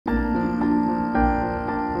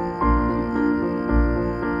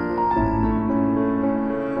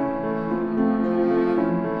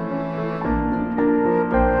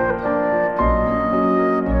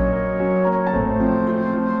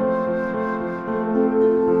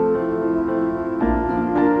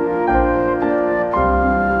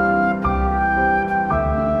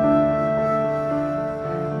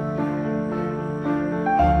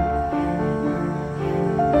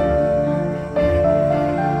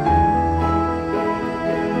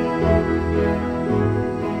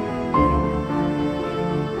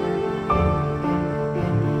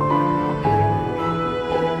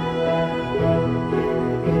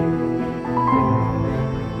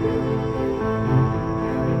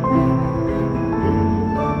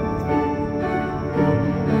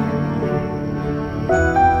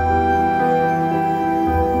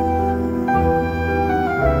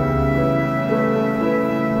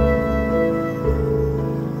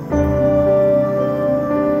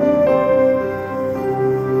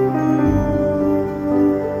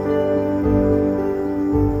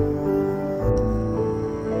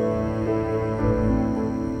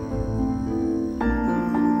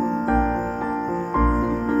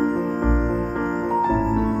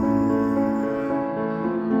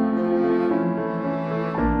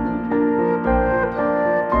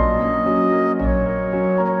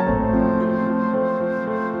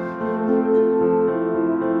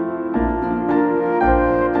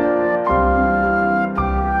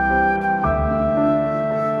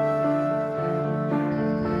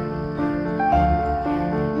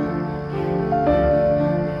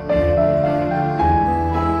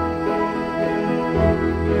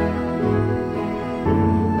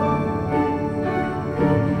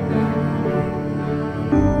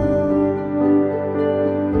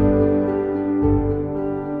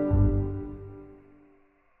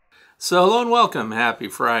So hello and welcome, happy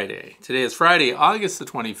Friday. Today is Friday, August the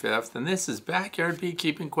 25th, and this is Backyard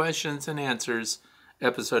Beekeeping Questions and Answers,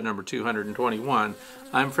 episode number 221.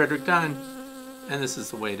 I'm Frederick Dunn, and this is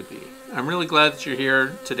The Way to Bee. I'm really glad that you're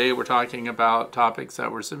here. Today we're talking about topics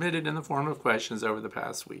that were submitted in the form of questions over the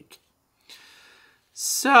past week.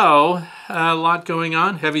 So, a lot going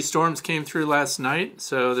on. Heavy storms came through last night,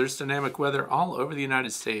 so there's dynamic weather all over the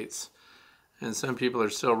United States. And some people are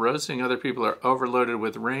still roasting, other people are overloaded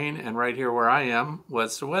with rain, and right here where I am,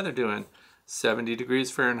 what's the weather doing? 70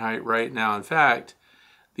 degrees Fahrenheit right now. In fact,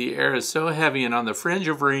 the air is so heavy and on the fringe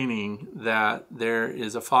of raining that there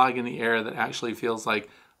is a fog in the air that actually feels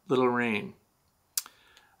like little rain.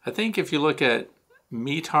 I think if you look at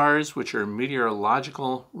METARs, which are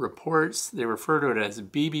meteorological reports, they refer to it as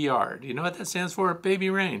beeyard. You know what that stands for?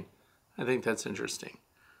 Baby rain. I think that's interesting.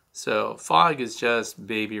 So fog is just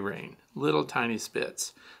baby rain, little tiny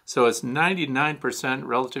spits. So it's 99%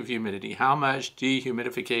 relative humidity. How much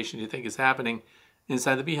dehumidification do you think is happening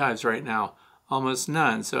inside the beehives right now? Almost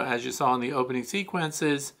none. So as you saw in the opening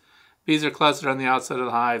sequences, bees are clustered on the outside of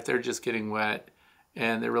the hive. They're just getting wet,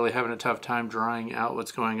 and they're really having a tough time drying out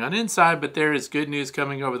what's going on inside. But there is good news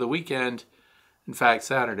coming over the weekend. In fact,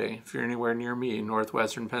 Saturday, if you're anywhere near me,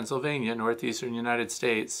 northwestern Pennsylvania, northeastern United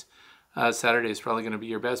States, Saturday is probably going to be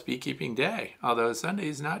your best beekeeping day, although Sunday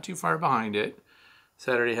is not too far behind it.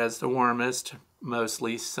 Saturday has the warmest,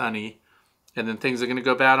 mostly sunny, and then things are going to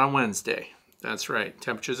go bad on Wednesday. That's right.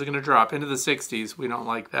 Temperatures are going to drop into the 60s. We don't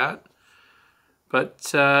like that. But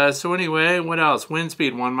so anyway, what else? Wind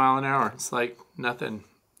speed 1 mile an hour. It's like nothing.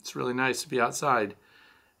 It's really nice to be outside.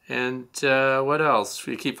 And what else?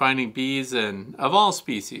 We keep finding bees and of all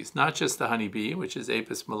species, not just the honeybee, which is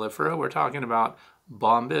Apis mellifera. We're talking about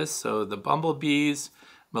bombus, so the bumblebees,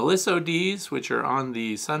 melissodes, which are on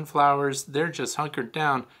the sunflowers, they're just hunkered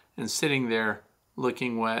down and sitting there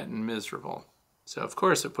looking wet and miserable. So of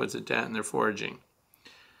course it puts a dent in their foraging.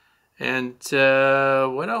 And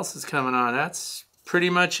what else is coming on? That's pretty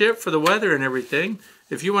much it for the weather and everything.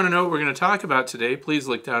 If you want to know what we're going to talk about today, please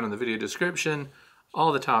look down in the video description.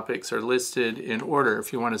 All the topics are listed in order.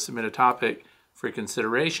 If you want to submit a topic for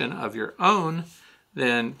consideration of your own,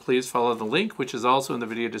 then please follow the link, which is also in the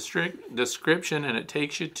video description, and it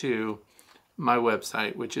takes you to my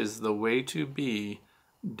website, which is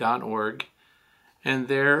thewaytobee.org. And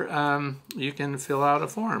there you can fill out a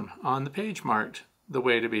form on the page marked The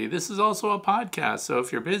Way to Bee. This is also a podcast, so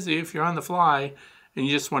if you're busy, if you're on the fly, and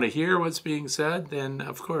you just want to hear what's being said, then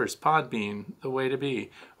of course, Podbean, The Way to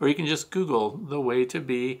Bee. Or you can just Google The Way to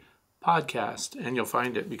Bee podcast, and you'll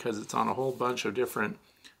find it because it's on a whole bunch of different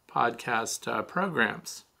podcast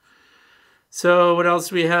programs. So what else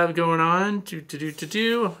do we have going on?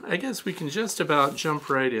 I guess we can just about jump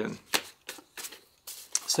right in.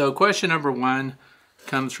 So question number 1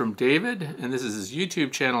 comes from David, and this is his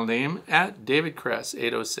YouTube channel name, at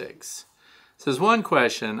DavidCress806. It says, one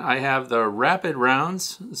question, I have the rapid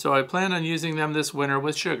rounds, so I plan on using them this winter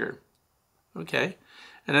with sugar. Okay.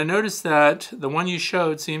 And I noticed that the one you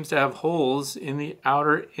showed seems to have holes in the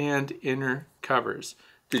outer and inner covers.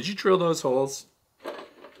 Did you drill those holes?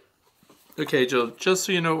 Okay, Jill, just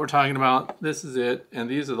so you know what we're talking about, this is it, and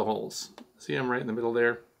these are the holes. See them right in the middle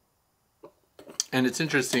there? And it's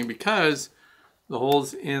interesting because the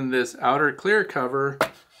holes in this outer clear cover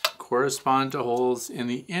correspond to holes in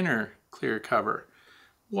the inner clear cover.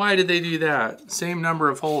 Why did they do that? Same number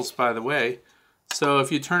of holes, by the way. So if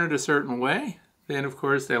you turn it a certain way, then of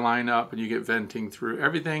course they line up and you get venting through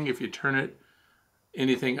everything. If you turn it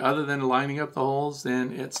anything other than lining up the holes,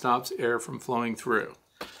 then it stops air from flowing through.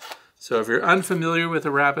 So if you're unfamiliar with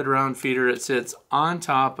a rapid round feeder, it sits on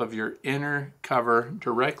top of your inner cover,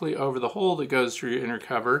 directly over the hole that goes through your inner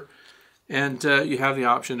cover, and you have the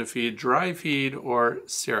option to feed dry feed or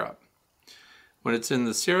syrup. When it's in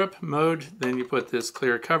the syrup mode, then you put this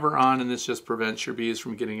clear cover on, and this just prevents your bees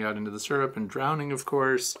from getting out into the syrup and drowning, of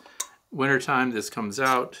course. Wintertime, this comes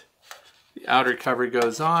out, the outer cover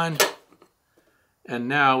goes on, and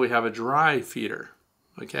now we have a dry feeder.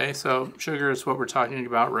 Okay, so sugar is what we're talking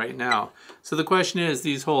about right now. So the question is,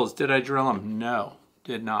 these holes, did I drill them? No,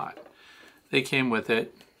 did not. They came with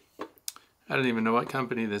it. I don't even know what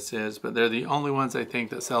company this is, but they're the only ones I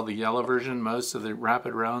think that sell the yellow version. Most of the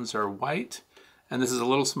rapid rounds are white, and this is a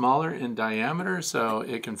little smaller in diameter, so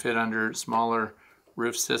it can fit under smaller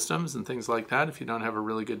roof systems and things like that if you don't have a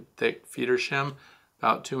really good thick feeder shim,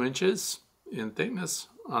 about 2 inches in thickness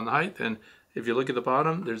on the height. And if you look at the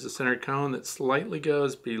bottom, there's a center cone that slightly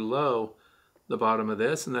goes below the bottom of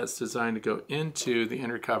this, and that's designed to go into the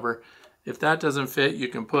inner cover. If that doesn't fit, you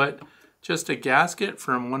can put just a gasket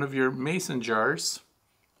from one of your mason jars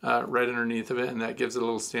right underneath of it, and that gives it a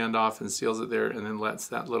little standoff and seals it there, and then lets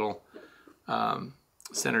that little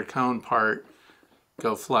center cone part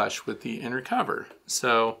go flush with the inner cover.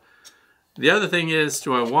 So the other thing is,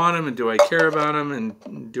 do I want them and do I care about them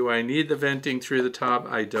and do I need the venting through the top?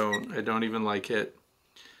 I don't. I don't even like it.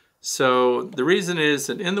 So the reason is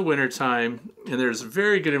that in the wintertime, and there's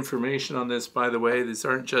very good information on this, by the way, these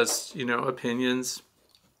aren't just, opinions.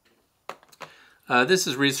 This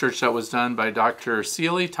is research that was done by Dr.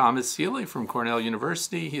 Seeley, Thomas Seeley from Cornell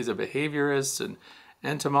University. He's a behaviorist and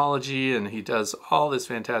entomology, and he does all this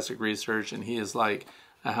fantastic research, and he is like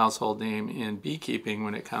a household name in beekeeping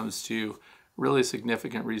when it comes to really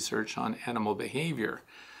significant research on animal behavior.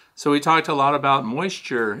 So we talked a lot about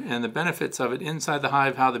moisture and the benefits of it inside the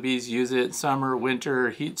hive, how the bees use it, summer, winter,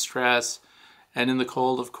 heat stress, and in the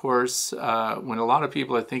cold, of course, when a lot of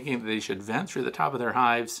people are thinking that they should vent through the top of their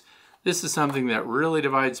hives. This is something that really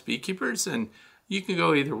divides beekeepers, and you can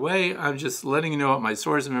go either way. I'm just letting you know what my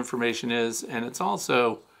source of information is, and it's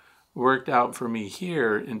also worked out for me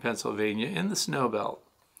here in Pennsylvania in the snow belt.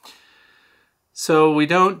 So we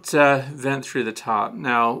don't vent through the top.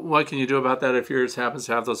 Now, what can you do about that if yours happens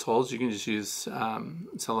to have those holes? You can just use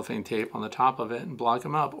cellophane tape on the top of it and block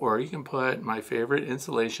them up. Or you can put my favorite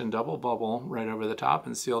insulation double bubble right over the top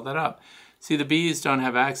and seal that up. See, the bees don't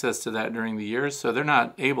have access to that during the year, so they're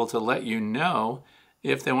not able to let you know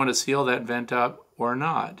if they want to seal that vent up or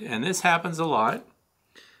not. And this happens a lot.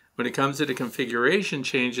 When it comes to the configuration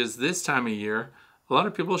changes this time of year, a lot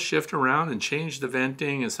of people shift around and change the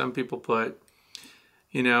venting, and some people put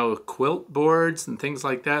quilt boards and things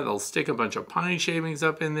like that. They'll stick a bunch of pine shavings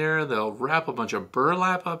up in there. They'll wrap a bunch of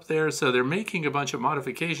burlap up there. So they're making a bunch of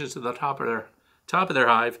modifications to the top of their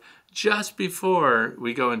hive just before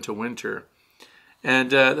we go into winter.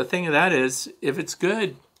 And the thing of that is, if it's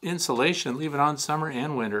good insulation, leave it on summer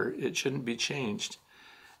and winter. It shouldn't be changed.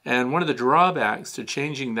 And one of the drawbacks to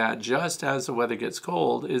changing that just as the weather gets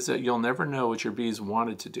cold is that you'll never know what your bees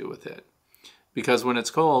wanted to do with it. Because when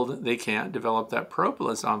it's cold, they can't develop that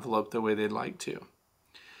propolis envelope the way they'd like to.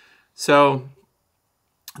 So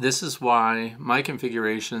this is why my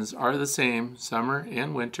configurations are the same, summer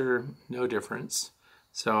and winter, no difference.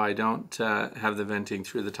 So I don't have the venting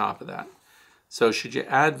through the top of that. So should you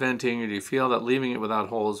add venting, or do you feel that leaving it without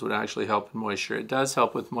holes would actually help with moisture? It does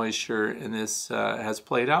help with moisture, and this has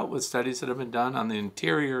played out with studies that have been done on the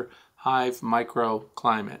interior hive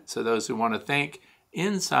microclimate. So those who want to think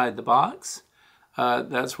inside the box,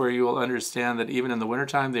 that's where you will understand that even in the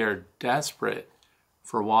wintertime, they are desperate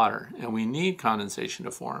for water, and we need condensation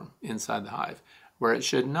to form inside the hive. Where it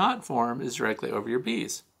should not form is directly over your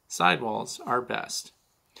bees. Sidewalls are best.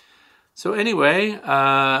 So anyway,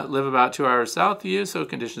 live about 2 hours south of you, so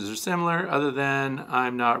conditions are similar, other than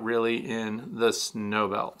I'm not really in the snow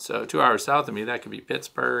belt. So 2 hours south of me, that could be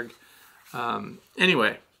Pittsburgh.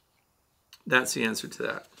 Anyway, that's the answer to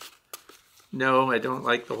that. No, I don't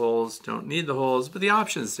like the holes, don't need the holes, but the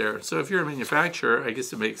option's there. So if you're a manufacturer, I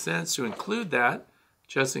guess it makes sense to include that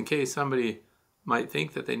just in case somebody might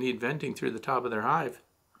think that they need venting through the top of their hive.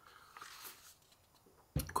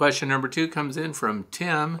 Question number 2 comes in from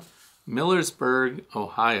Tim, Millersburg,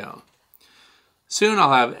 Ohio. Soon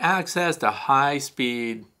I'll have access to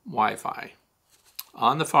high-speed Wi-Fi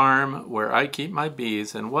on the farm where I keep my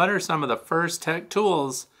bees, and what are some of the first tech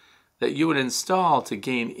tools that you would install to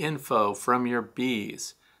gain info from your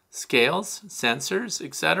bees? Scales, sensors,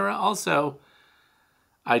 etc. Also,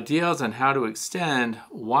 ideas on how to extend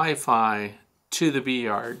Wi-Fi to the bee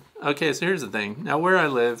yard. Okay, so here's the thing. Now where I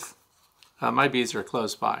live, my bees are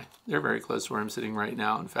close by. They're very close to where I'm sitting right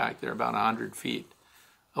now. In fact, they're about 100 feet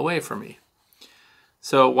away from me.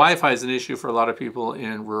 So Wi-Fi is an issue for a lot of people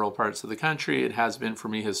in rural parts of the country. It has been for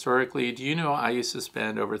me historically. Do you know I used to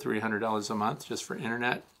spend over $300 a month just for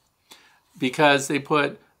internet? Because they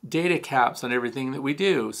put data caps on everything that we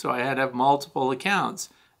do. So I had to have multiple accounts.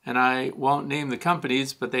 And I won't name the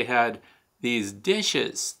companies, but they had these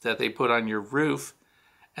dishes that they put on your roof,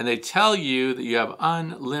 and they tell you that you have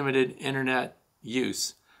unlimited internet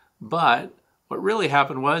use. But what really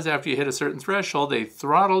happened was, after you hit a certain threshold, they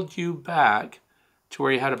throttled you back to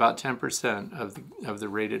where you had about 10% of the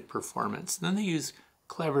rated performance. And then they use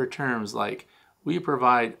clever terms like, we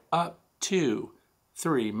provide up to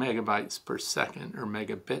 3 megabytes per second or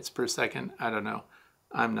megabits per second. I don't know.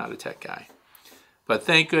 I'm not a tech guy. But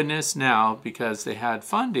thank goodness now, because they had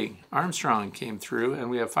funding. Armstrong came through, and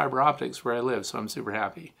we have fiber optics where I live, so I'm super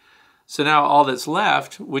happy. So now all that's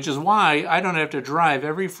left, which is why I don't have to drive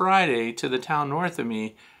every Friday to the town north of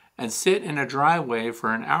me and sit in a driveway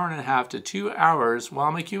for an hour and a half to 2 hours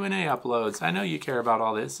while my Q&A uploads. I know you care about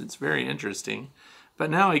all this. It's very interesting.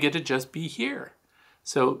 But now I get to just be here.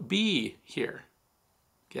 So bee here.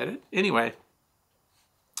 Get it? Anyway,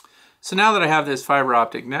 so now that I have this fiber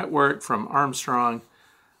optic network from Armstrong,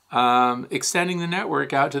 extending the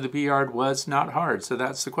network out to the beeyard was not hard. So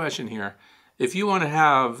that's the question here. If you want to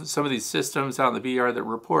have some of these systems out in the beeyard that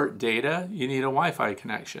report data, you need a Wi-Fi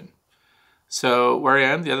connection. So where I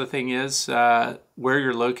am, the other thing is where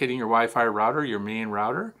you're locating your Wi-Fi router, your main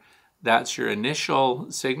router. That's your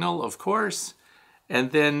initial signal, of course.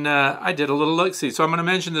 And then I did a little look-see. So I'm going to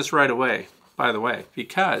mention this right away, by the way,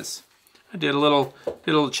 because I did a little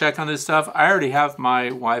check on this stuff. I already have my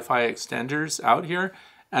Wi-Fi extenders out here,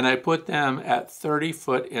 and I put them at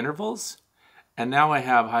 30-foot intervals. And now I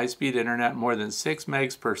have high-speed internet more than 6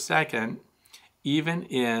 megs per second, even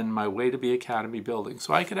in my Way to Be Academy building.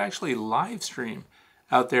 So I could actually live stream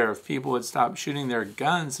out there if people would stop shooting their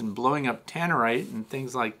guns and blowing up tannerite and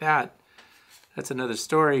things like that. That's another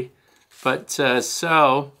story. But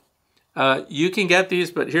you can get these,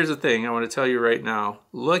 but here's the thing I want to tell you right now.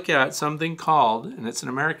 Look at something called, and it's an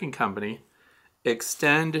American company,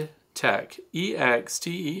 ExtendTecc,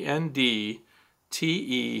 ExtendTecc.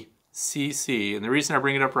 And the reason I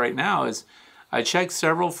bring it up right now is I checked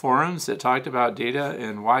several forums that talked about data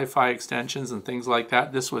and Wi-Fi extensions and things like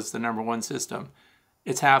that. This was the #1 system.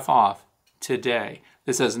 It's half off today.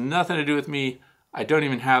 This has nothing to do with me. I don't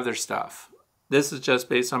even have their stuff. This is just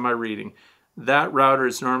based on my reading. That router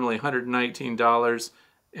is normally $119,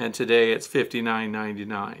 and today it's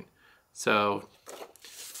 $59.99. So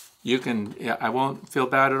you can, I won't feel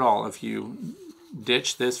bad at all if you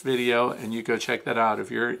ditch this video and you go check that out.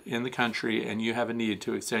 If you're in the country and you have a need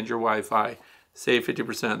to extend your Wi-Fi, save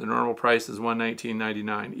 50%. The normal price is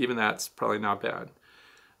 $119.99. Even that's probably not bad.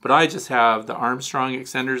 But I just have the Armstrong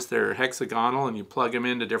extenders. They're hexagonal and you plug them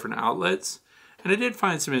into different outlets. And I did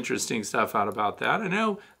find some interesting stuff out about that. I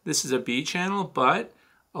know this is a bee channel, but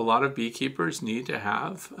a lot of beekeepers need to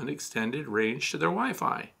have an extended range to their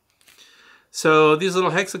Wi-Fi. So these little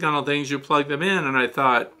hexagonal things, you plug them in, and I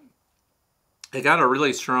thought, I got a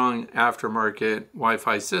really strong aftermarket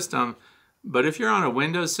Wi-Fi system, but if you're on a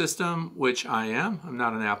Windows system, which I am, I'm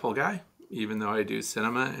not an Apple guy, even though I do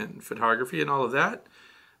cinema and photography and all of that,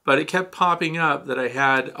 but it kept popping up that I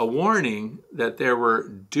had a warning that there were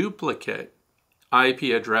duplicate IP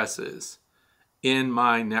addresses in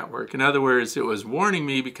my network. In other words, it was warning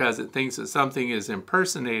me because it thinks that something is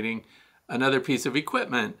impersonating another piece of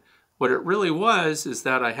equipment. What it really was is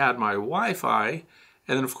that I had my Wi-Fi,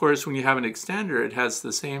 and then of course when you have an extender, it has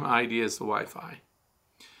the same ID as the Wi-Fi.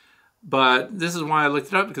 But this is why I looked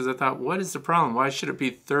it up, because I thought, what is the problem? Why should it be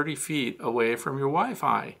 30 feet away from your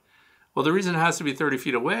Wi-Fi? Well, the reason it has to be 30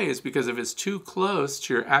 feet away is because if it's too close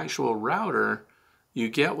to your actual router, you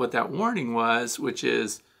get what that warning was, which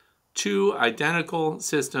is 2 identical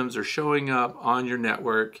systems are showing up on your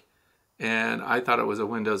network. And I thought it was a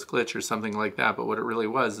Windows glitch or something like that. But what it really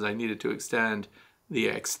was is I needed to extend the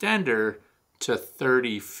extender to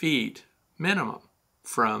 30 feet minimum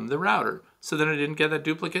from the router, so then I didn't get that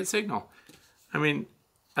duplicate signal. I mean,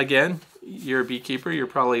 again, you're a beekeeper, you're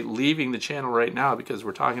probably leaving the channel right now because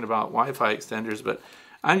we're talking about Wi-Fi extenders, but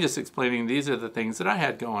I'm just explaining these are the things that I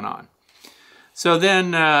had going on. So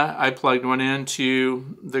then I plugged one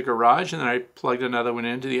into the garage, and then I plugged another one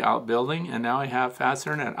into the outbuilding, and now I have fast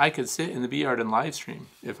internet. I could sit in the beeyard and live stream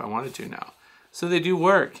if I wanted to now. So they do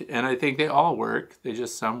work, and I think they all work. They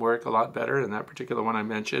just, some work a lot better, and that particular one I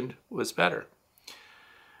mentioned was better.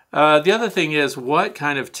 The other thing is, what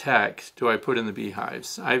kind of tech do I put in the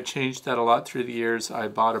beehives? I've changed that a lot through the years. I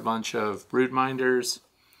bought a bunch of brood minders.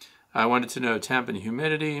 I wanted to know temp and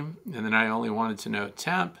humidity, and then I only wanted to know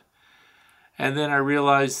temp. And then I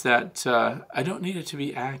realized that I don't need it to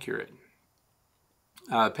be accurate.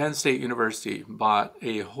 Penn State University bought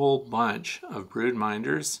a whole bunch of brood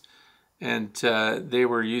minders, and they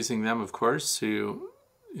were using them, of course, to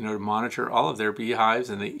monitor all of their beehives,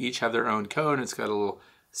 and they each have their own code. It's got a little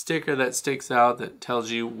sticker that sticks out that tells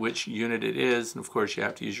you which unit it is, and of course you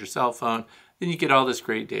have to use your cell phone. Then you get all this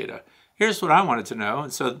great data. Here's what I wanted to know,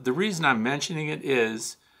 and so the reason I'm mentioning it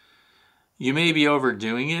is you may be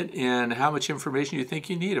overdoing it in how much information you think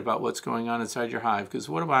you need about what's going on inside your hive. Because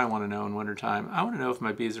what do I want to know in wintertime? I want to know if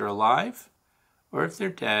my bees are alive or if they're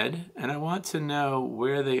dead, and I want to know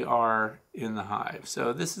where they are in the hive.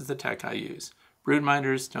 So this is the tech I use. Brood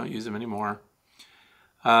minders, don't use them anymore.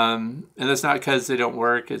 And that's not because they don't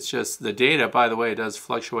work. It's just the data, by the way, does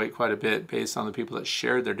fluctuate quite a bit based on the people that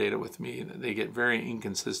shared their data with me. They get very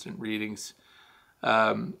inconsistent readings.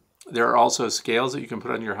 There are also scales that you can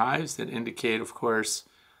put on your hives that indicate, of course,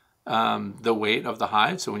 the weight of the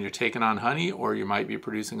hive. So when you're taking on honey, or you might be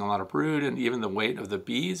producing a lot of brood, and even the weight of the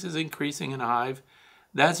bees is increasing in a hive,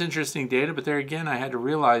 that's interesting data, but there again, I had to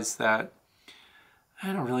realize that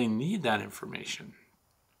I don't really need that information.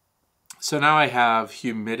 So now I have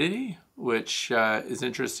humidity, which is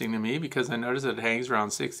interesting to me because I notice it hangs around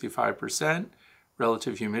 65%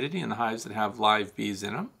 relative humidity in the hives that have live bees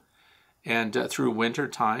in them. And through winter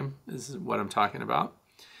time is what I'm talking about.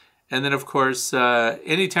 And then, of course,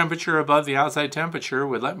 any temperature above the outside temperature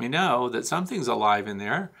would let me know that something's alive in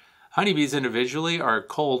there. Honeybees individually are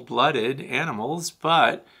cold-blooded animals,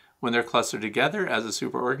 but when they're clustered together as a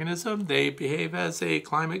superorganism, they behave as a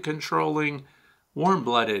climate-controlling,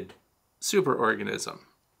 warm-blooded superorganism,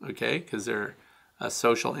 okay? Because they're a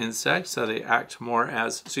social insect, so they act more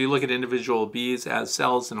as... So you look at individual bees as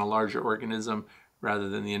cells in a larger organism rather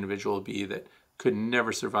than the individual bee that could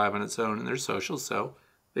never survive on its own, and they're social, so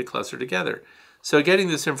they cluster together. So getting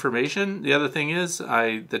this information, the other thing is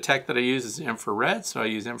the tech that I use is infrared, so I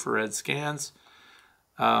use infrared scans.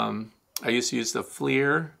 I used to use the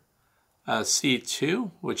FLIR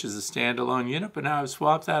C2, which is a standalone unit, but now I've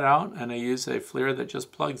swapped that out and I use a FLIR that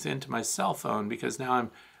just plugs into my cell phone because now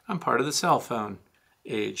I'm part of the cell phone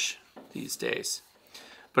age these days.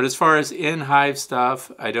 But as far as in-hive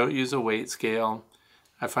stuff, I don't use a weight scale.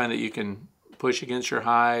 I find that you can push against your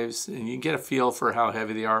hives and you can get a feel for how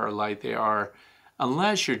heavy they are or light they are.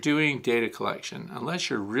 Unless you're doing data collection,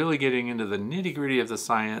 unless you're really getting into the nitty-gritty of the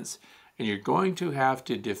science and you're going to have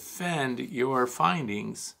to defend your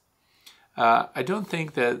findings, I don't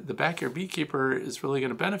think that the backyard beekeeper is really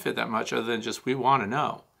going to benefit that much other than just we want to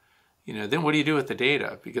know. You know, then what do you do with the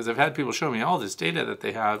data? Because I've had people show me all this data that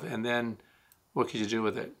they have, and then what could you do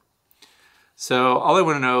with it? So all I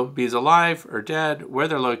want to know, bees alive or dead, where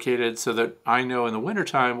they're located, so that I know in the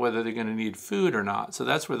wintertime whether they're going to need food or not. So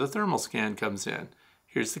that's where the thermal scan comes in.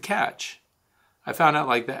 Here's the catch. I found out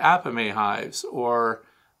like the Apame hives or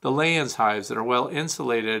the Layens hives that are well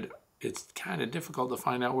insulated, it's kind of difficult to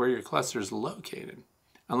find out where your cluster is located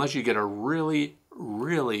unless you get a really,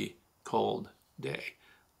 really cold day,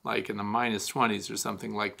 like in the -20s or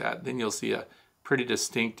something like that. Then you'll see a pretty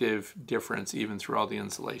distinctive difference even through all the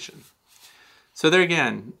insulation. So there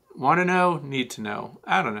again, want to know, need to know.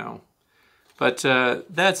 I don't know. But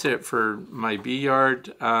that's it for my bee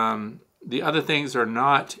yard. The other things are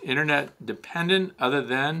not internet dependent other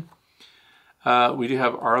than we do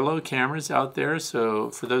have Arlo cameras out there. So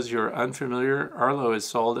for those of you who are unfamiliar, Arlo is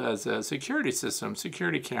sold as a security system,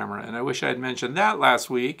 security camera. And I wish I had mentioned that last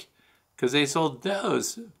week because they sold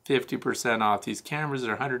those 50% off. These cameras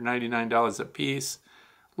are $199 a piece.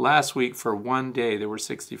 Last week for one day, they were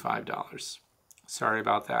 $65. Sorry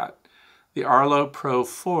about that. The Arlo Pro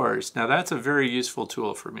 4s. Now that's a very useful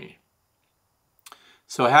tool for me.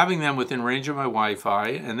 So having them within range of my Wi-Fi,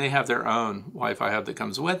 and they have their own Wi-Fi hub that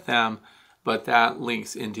comes with them, but that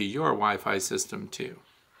links into your Wi-Fi system too.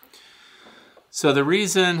 So the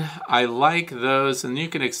reason I like those, and you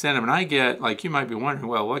can extend them, and I get, like you might be wondering,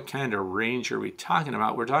 well, what kind of range are we talking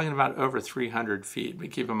about? We're talking about over 300 feet.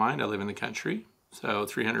 But keep in mind, I live in the country. So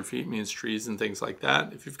 300 feet means trees and things like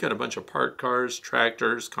that. If you've got a bunch of parked cars,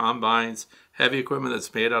 tractors, combines, heavy equipment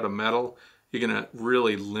that's made out of metal, you're going to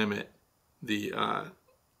really limit the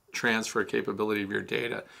transfer capability of your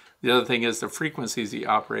data. The other thing is the frequencies you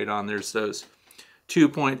operate on. There's those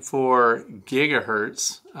 2.4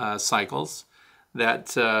 gigahertz cycles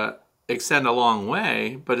that extend a long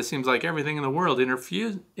way, but it seems like everything in the world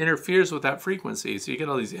interferes with that frequency. So you get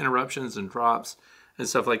all these interruptions and drops and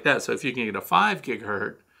stuff like that. So if you can get a 5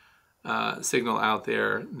 gigahertz signal out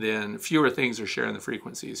there, then fewer things are sharing the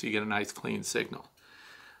frequency. So you get a nice clean signal.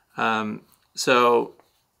 So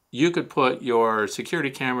you could put your security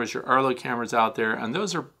cameras, your Arlo cameras out there, and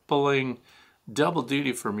those are pulling double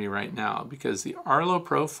duty for me right now because the Arlo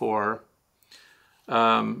Pro 4,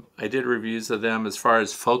 I did reviews of them as far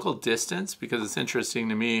as focal distance because it's interesting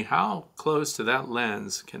to me how close to that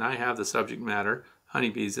lens can I have the subject matter,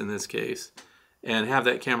 honeybees in this case, and have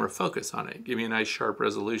that camera focus on it, give me a nice sharp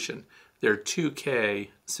resolution. They're 2K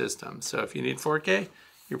systems, so if you need 4K,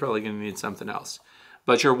 you're probably going to need something else.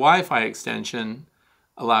 But your Wi-Fi extension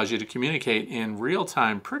allows you to communicate in real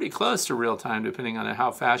time, pretty close to real time, depending on how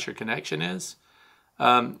fast your connection is.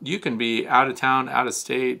 You can be out of town, out of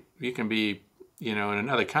state. You can be, in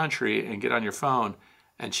another country and get on your phone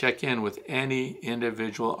and check in with any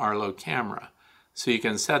individual Arlo camera. So you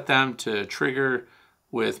can set them to trigger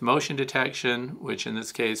with motion detection, which in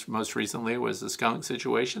this case, most recently was the skunk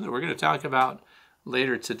situation that we're going to talk about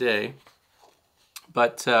later today.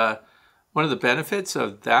 But one of the benefits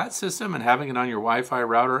of that system and having it on your Wi-Fi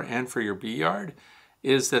router and for your bee yard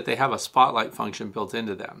is that they have a spotlight function built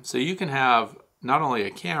into them. So you can have not only a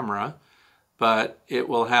camera, but it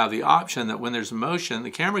will have the option that when there's motion,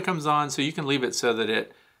 the camera comes on, so you can leave it so that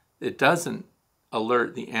it doesn't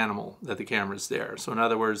alert the animal that the camera's there. So in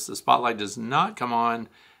other words, the spotlight does not come on,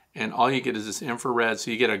 and all you get is this infrared,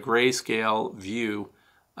 so you get a grayscale view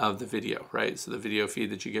of the video, right? So the video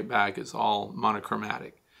feed that you get back is all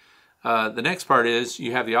monochromatic. The next part is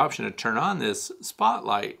you have the option to turn on this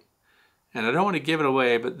spotlight. And I don't want to give it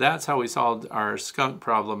away, but that's how we solved our skunk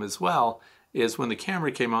problem as well, is when the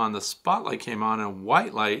camera came on, the spotlight came on, and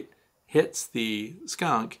white light hits the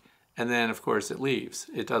skunk, and then of course it leaves.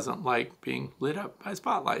 It doesn't like being lit up by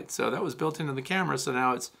spotlight. So that was built into the camera, so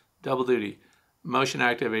now it's double duty. Motion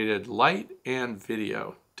activated light and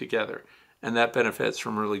video together. And that benefits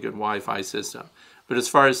from a really good Wi-Fi system. But as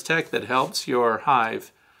far as tech that helps your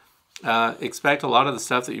hive, expect a lot of the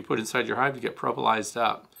stuff that you put inside your hive to get propylized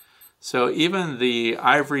up. So even the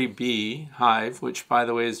ivory bee hive, which by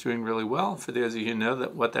the way is doing really well, for those of you who know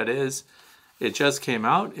what that is, it just came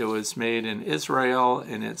out. It was made in Israel,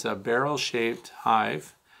 and it's a barrel-shaped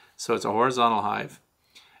hive. So it's a horizontal hive.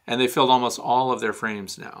 And they filled almost all of their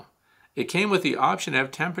frames now. It came with the option to have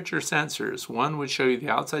temperature sensors. One would show you the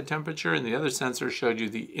outside temperature, and the other sensor showed you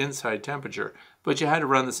the inside temperature. But you had to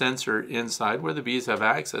run the sensor inside where the bees have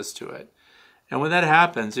access to it. And when that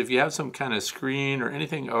happens, if you have some kind of screen or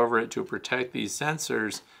anything over it to protect these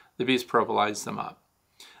sensors, the bees propylize them up.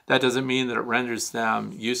 That doesn't mean that it renders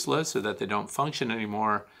them useless or that they don't function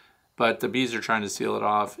anymore, but the bees are trying to seal it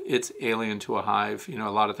off. It's alien to a hive. You know,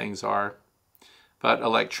 a lot of things are. But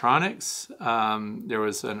electronics, there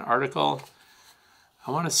was an article,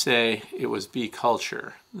 I want to say it was Bee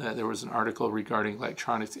Culture, that there was an article regarding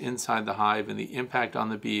electronics inside the hive and the impact on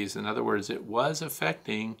the bees. In other words, it was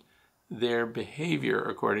affecting their behavior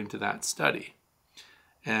according to that study.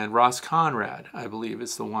 And Ross Conrad, I believe,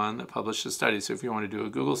 is the one that published the study. So if you want to do a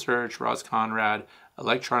Google search, Ross Conrad,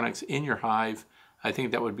 electronics in your hive, I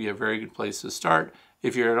think that would be a very good place to start.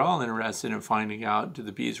 If you're at all interested in finding out, do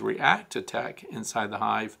the bees react to tech inside the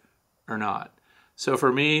hive or not? So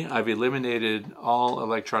for me, I've eliminated all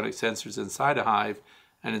electronic sensors inside a hive,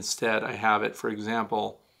 and instead I have it, for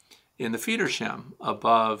example, in the feeder shim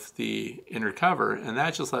above the inner cover, and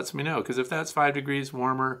that just lets me know, because if that's 5 degrees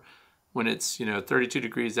warmer when it's 32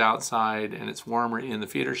 degrees outside, and it's warmer in the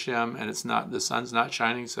feeder shim, and it's not, the sun's not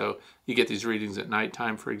shining, so you get these readings at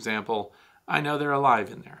nighttime, for example, I know they're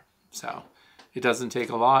alive in there. So it doesn't take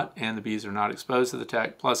a lot, and the bees are not exposed to the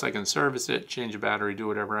tech. Plus I can service it, change a battery, do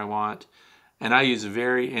whatever I want. And I use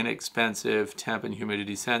very inexpensive temp and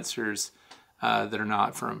humidity sensors that are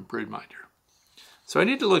not from Broodminder. So I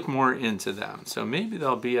need to look more into them. So maybe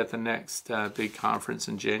they'll be at the next big conference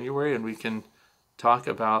in January, and we can talk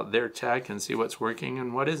about their tech and see what's working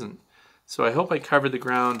and what isn't. So I hope I covered the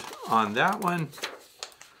ground on that one.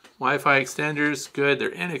 Wi-Fi extenders, good. They're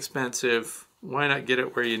inexpensive. Why not get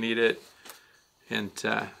it where you need it and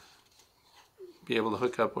be able to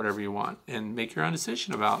hook up whatever you want and make your own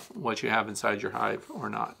decision about what you have inside your hive or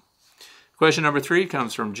not. Question number 3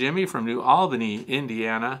 comes from Jimmy from New Albany,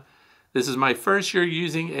 Indiana. This is my first year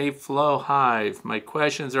using a flow hive. My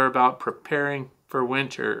questions are about preparing for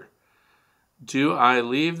winter. Do I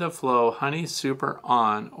leave the flow honey super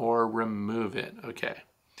on or remove it? Okay,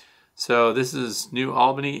 so this is New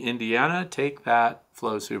Albany, Indiana. Take that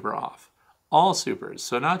flow super off. All supers,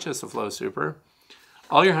 so not just the flow super.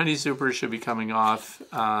 All your honey supers should be coming off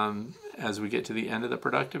as we get to the end of the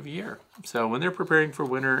productive year. So when they're preparing for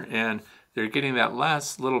winter and they're getting that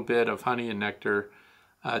last little bit of honey and nectar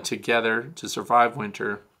together to survive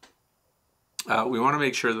winter, we want to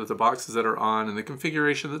make sure that the boxes that are on and the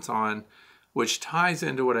configuration that's on, which ties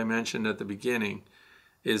into what I mentioned at the beginning,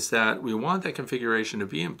 is that we want that configuration to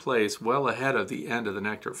be in place well ahead of the end of the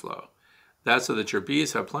nectar flow. That's so that your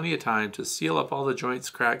bees have plenty of time to seal up all the joints,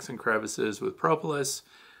 cracks, and crevices with propolis.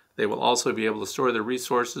 They will also be able to store their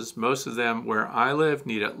resources. Most of them, where I live,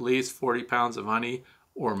 need at least 40 pounds of honey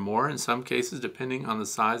or more in some cases, depending on the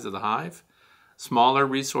size of the hive. Smaller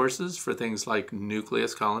resources for things like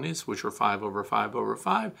nucleus colonies, which are 5 over 5 over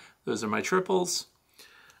 5. Those are my triples.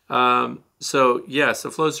 So yes, the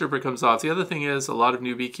flow super comes off. The other thing is a lot of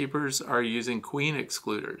new beekeepers are using queen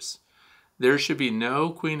excluders. There should be no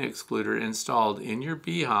queen excluder installed in your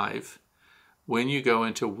beehive when you go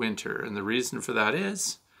into winter. And the reason for that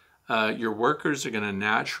is your workers are going to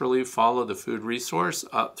naturally follow the food resource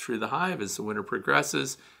up through the hive as the winter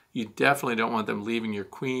progresses. You definitely don't want them leaving your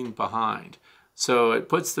queen behind. So it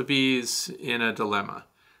puts the bees in a dilemma.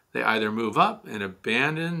 They either move up and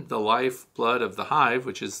abandon the lifeblood of the hive,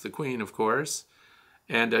 which is the queen, of course,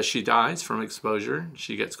 and she dies from exposure.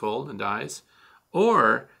 She gets cold and dies.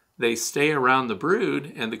 Or they stay around the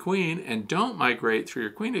brood and the queen and don't migrate through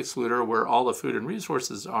your queen excluder where all the food and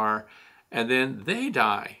resources are, and then they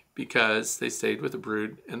die because they stayed with the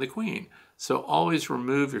brood and the queen. So always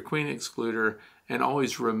remove your queen excluder and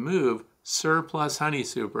always remove surplus honey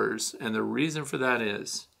supers, and the reason for that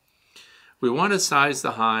is we want to size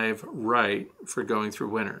the hive right for going through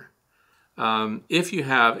winter. If you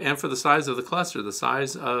have, and for the size of the cluster, the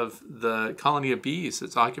size of the colony of bees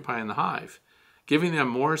that's occupying the hive, giving them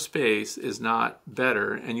more space is not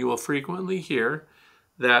better, and you will frequently hear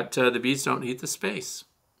that the bees don't need the space.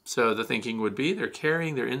 So the thinking would be they're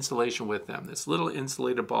carrying their insulation with them. This little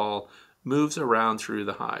insulated ball moves around through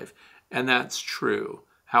the hive, and that's true.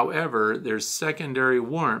 However, there's secondary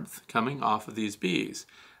warmth coming off of these bees.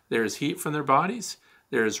 There's heat from their bodies,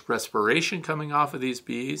 there's respiration coming off of these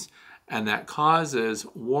bees, and that causes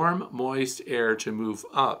warm, moist air to move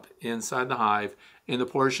up inside the hive in the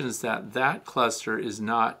portions that that cluster is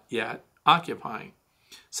not yet occupying.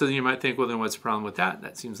 So then you might think, well, then what's the problem with that?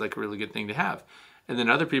 That seems like a really good thing to have. And then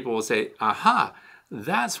other people will say, aha,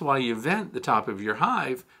 that's why you vent the top of your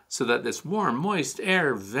hive so that this warm, moist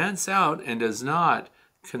air vents out and does not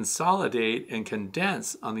consolidate and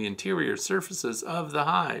condense on the interior surfaces of the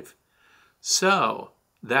hive. So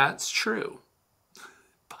that's true.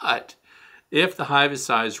 But if the hive is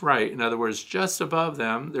sized right, in other words, just above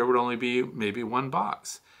them, there would only be maybe one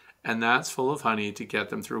box, and that's full of honey to get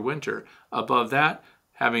them through winter. Above that,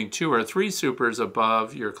 having 2 or 3 supers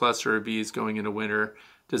above your cluster of bees going into winter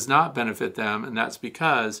does not benefit them, and that's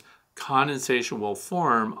because condensation will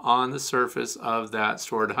form on the surface of that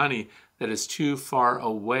stored honey that is too far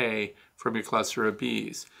away from your cluster of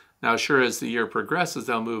bees. Now, sure, as the year progresses,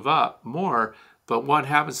 they'll move up more, but what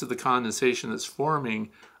happens to the condensation that's forming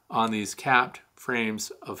on these capped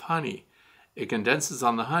frames of honey? It condenses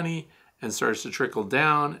on the honey and starts to trickle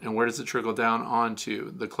down, and where does it trickle down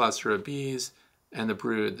onto? The cluster of bees and the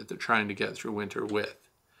brood that they're trying to get through winter with.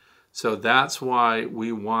 So that's why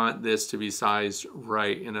we want this to be sized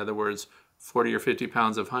right. In other words, 40 or 50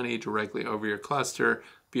 pounds of honey directly over your cluster.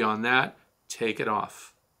 Beyond that, take it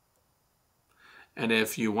off. And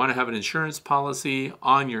if you want to have an insurance policy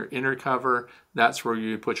on your inner cover, that's where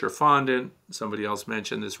you put your fondant. Somebody else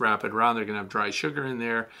mentioned this rapid round. They're going to have dry sugar in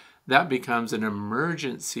there. That becomes an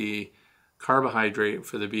emergency carbohydrate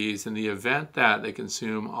for the bees in the event that they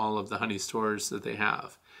consume all of the honey stores that they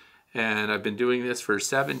have. And I've been doing this for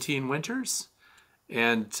 17 winters.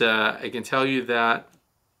 And I can tell you that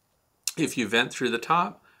if you vent through the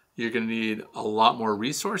top, you're going to need a lot more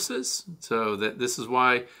resources. So that this is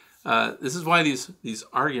why these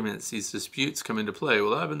arguments, these disputes come into play.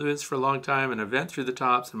 Well, I've been doing this for a long time and I vent through the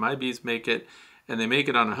tops and my bees make it, and they make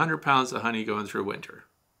it on 100 pounds of honey going through winter.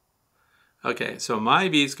 Okay, so my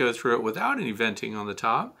bees go through it without any venting on the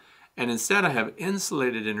top, and instead I have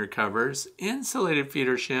insulated inner covers, insulated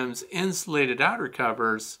feeder shims, insulated outer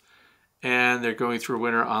covers, and they're going through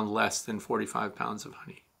winter on less than 45 pounds of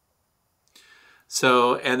honey.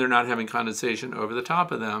 So, and they're not having condensation over the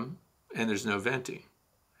top of them, and there's no venting.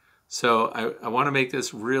 So I want to make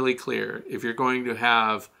this really clear. If you're going to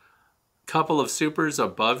have a couple of supers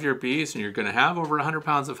above your bees and you're going to have over 100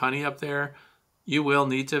 pounds of honey up there, you will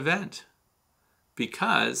need to vent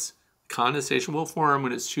because condensation will form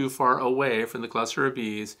when it's too far away from the cluster of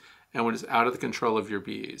bees and when it's out of the control of your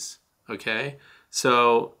bees. Okay?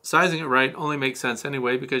 So sizing it right only makes sense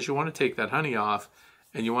anyway because you want to take that honey off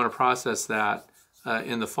and you want to process that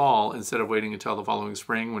in the fall instead of waiting until the following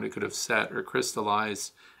spring when it could have set or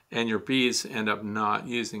crystallized and your bees end up not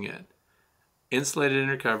using it. Insulated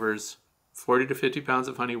inner covers, 40 to 50 pounds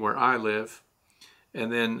of honey where I live,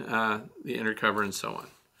 and then the inner cover and so on.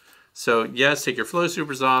 So yes, take your flow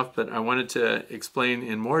supers off, but I wanted to explain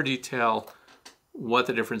in more detail what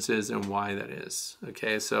the difference is and why that is.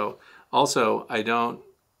 Okay, so also I don't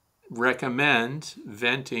recommend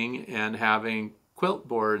venting and having quilt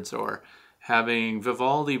boards or having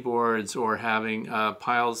Vivaldi boards or having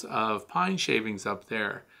piles of pine shavings up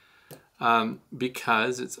there.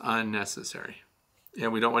 Because it's unnecessary.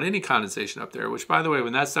 And we don't want any condensation up there, which, by the way,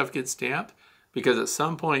 when that stuff gets damp, because at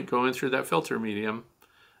some point going through that filter medium,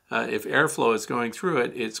 if airflow is going through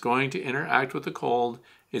it, it's going to interact with the cold,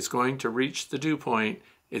 it's going to reach the dew point,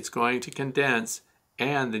 it's going to condense,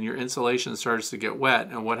 and then your insulation starts to get wet.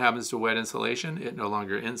 And what happens to wet insulation? It no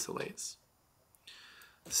longer insulates.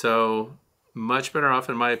 So much better off,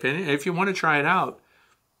 in my opinion. If you want to try it out,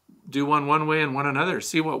 do one way and one another.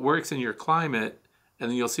 See what works in your climate, and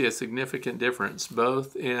then you'll see a significant difference,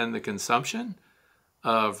 both in the consumption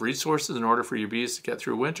of resources in order for your bees to get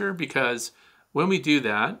through winter, because when we do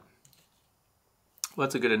that,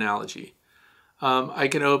 what's a good analogy? I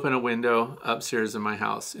can open a window upstairs in my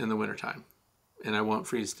house in the wintertime and I won't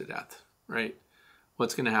freeze to death, right?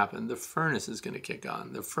 What's going to happen? The furnace is going to kick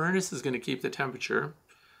on. The furnace is going to keep the temperature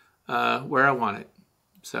where I want it.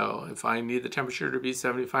 So if I need the temperature to be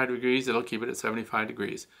 75 degrees, it'll keep it at 75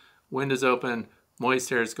 degrees. Windows open,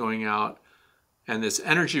 moist air is going out, and this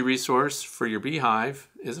energy resource for your beehive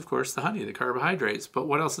is, of course, the honey, the carbohydrates. But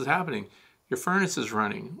what else is happening? Your furnace is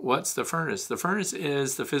running. What's the furnace? The furnace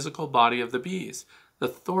is the physical body of the bees, the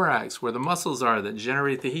thorax, where the muscles are that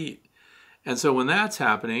generate the heat. And so when that's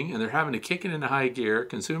happening, and they're having to kick it into high gear,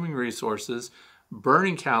 consuming resources,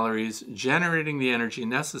 burning calories, generating the energy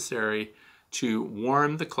necessary to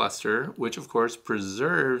warm the cluster, which of course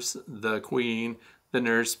preserves the queen, the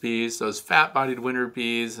nurse bees, those fat-bodied winter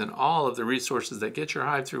bees, and all of the resources that get your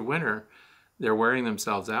hive through winter, they're wearing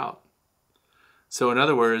themselves out. So in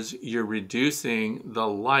other words, you're reducing the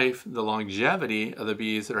life, the longevity of the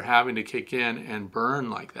bees that are having to kick in and burn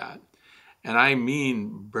like that. And I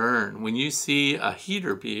mean burn. When you see a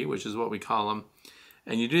heater bee, which is what we call them,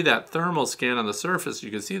 and you do that thermal scan on the surface,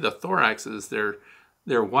 you can see the thoraxes.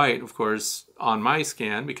 They're white, of course, on my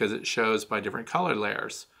scan because it shows by different color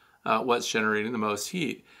layers what's generating the most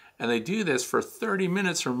heat. And they do this for 30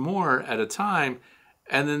 minutes or more at a time,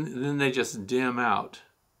 and then they just dim out.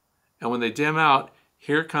 And when they dim out,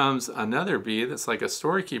 here comes another bee that's like a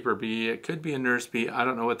storekeeper bee. It could be a nurse bee. I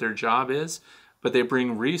don't know what their job is, but they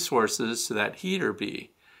bring resources to that heater bee,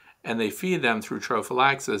 and they feed them through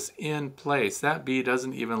trophallaxis in place. That bee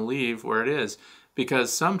doesn't even leave where it is,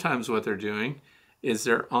 because sometimes what they're doing is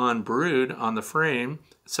they're on brood on the frame.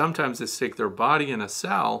 Sometimes they stick their body in a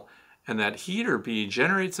cell, and that heater bee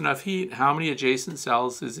generates enough heat. How many adjacent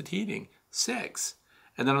cells is it heating? 6.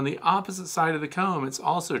 And then on the opposite side of the comb, it's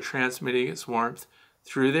also transmitting its warmth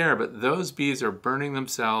through there, but those bees are burning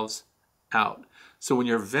themselves out. So when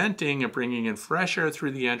you're venting and bringing in fresh air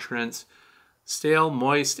through the entrance, stale,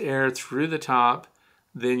 moist air through the top,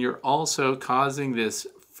 then you're also causing this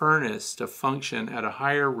furnace to function at a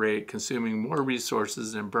higher rate, consuming more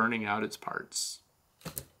resources and burning out its parts.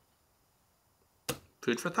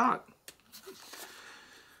 Food for thought.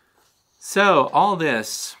 So all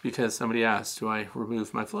this because somebody asked, do I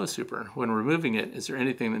remove my flow super? When removing it, is there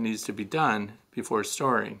anything that needs to be done before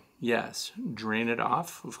storing? Yes. Drain it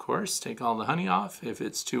off, of course. Take all the honey off. If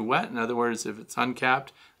it's too wet, in other words, if it's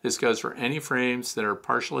uncapped, this goes for any frames that are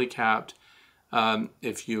partially capped.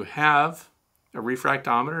 If you have a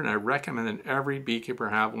refractometer, and I recommend that every beekeeper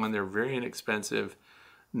have one, they're very inexpensive,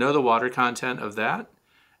 know the water content of that.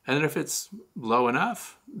 And then if it's low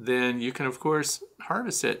enough, then you can, of course,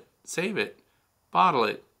 harvest it, save it, bottle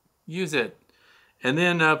it, use it, and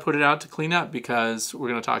then put it out to clean up, because we're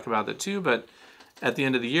going to talk about that too. But at the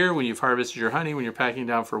end of the year, when you've harvested your honey, when you're packing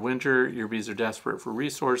down for winter, your bees are desperate for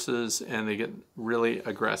resources and they get really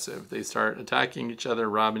aggressive. They start attacking each other,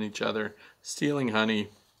 robbing each other, stealing honey.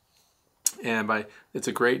 And it's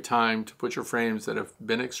a great time to put your frames that have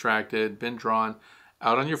been extracted, been drawn,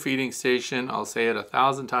 out on your feeding station. I'll say it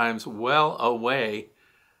 1,000 times, well away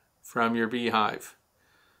from your beehive.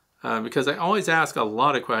 Because I always ask a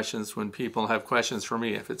lot of questions when people have questions for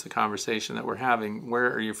me. If it's a conversation that we're having,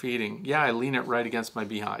 where are you feeding? Yeah, I lean it right against my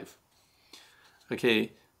beehive.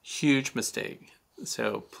 Okay, huge mistake.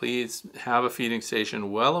 So please have a feeding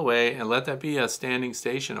station well away, and let that be a standing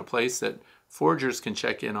station, a place that foragers can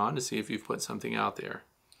check in on to see if you've put something out there.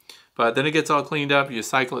 But then it gets all cleaned up. You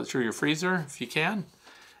cycle it through your freezer if you can,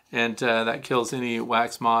 and that kills any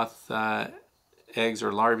wax moth eggs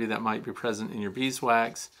or larvae that might be present in your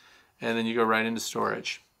beeswax. And then you go right into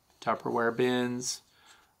storage. Tupperware bins,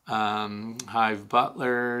 hive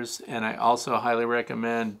butlers, and I also highly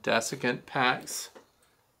recommend desiccant packs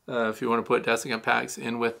if you want to put desiccant packs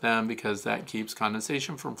in with them, because that keeps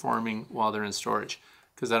condensation from forming while they're in storage.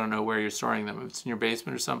 Because I don't know where you're storing them. If it's in your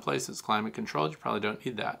basement or someplace that's climate controlled, you probably don't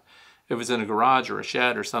need that. If it's in a garage or a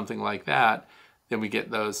shed or something like that, then we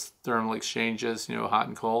get those thermal exchanges, you know, hot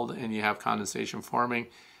and cold, and you have condensation forming.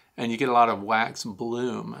 And you get a lot of wax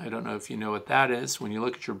bloom. I don't know if you know what that is. When you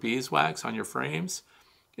look at your beeswax on your frames,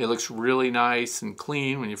 it looks really nice and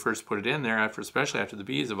clean when you first put it in there, especially after the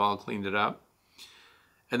bees have all cleaned it up.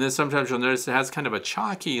 And then sometimes you'll notice it has kind of a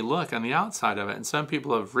chalky look on the outside of it. And some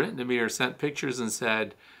people have written to me or sent pictures and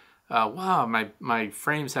said, wow, my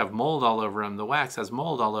frames have mold all over them. The wax has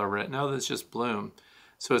mold all over it. No, that's just bloom.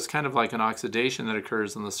 So it's kind of like an oxidation that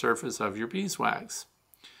occurs on the surface of your beeswax.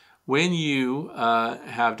 When you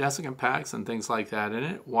have desiccant packs and things like that in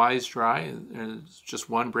it, Wise Dry is just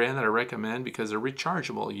one brand that I recommend because they're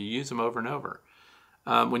rechargeable. You use them over and over.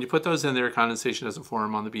 When you put those in there, condensation doesn't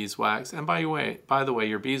form on the beeswax. And by the way,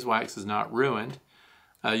 your beeswax is not ruined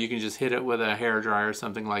You can just hit it with a hairdryer or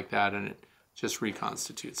something like that, and it just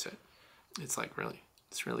reconstitutes it. It's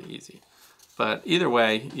really easy. But either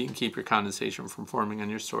way, you can keep your condensation from forming on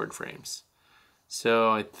your stored frames.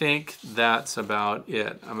 So I think that's about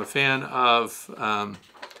it. I'm a fan of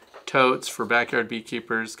totes for backyard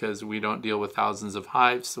beekeepers because we don't deal with thousands of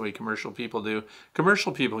hives the way commercial people do.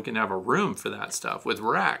 Commercial people can have a room for that stuff with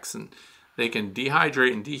racks, and they can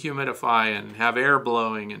dehydrate and dehumidify and have air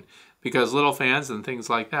blowing, and because little fans and things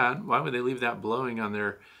like that, why would they leave that blowing on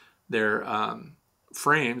their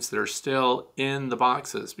frames that are still in the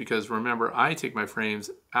boxes? Because remember, I take my frames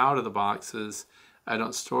out of the boxes. I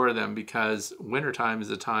don't store them because wintertime is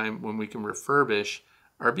a time when we can refurbish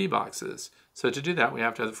our bee boxes. So to do that, we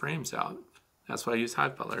have to have the frames out. That's why I use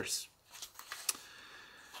hive butlers.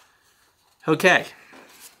 Okay,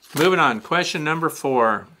 moving on. Question number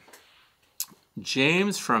 4.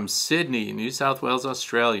 James from Sydney, New South Wales,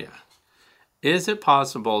 Australia. Is it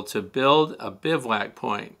possible to build a bivouac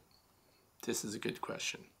point? This is a good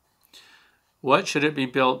question. What should it be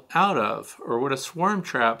built out of, or would a swarm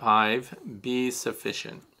trap hive be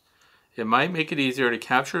sufficient? It might make it easier to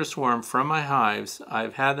capture a swarm from my hives.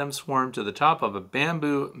 I've had them swarm to the top of a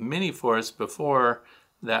bamboo mini forest before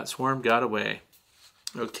that swarm got away.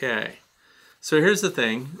 Okay, so here's the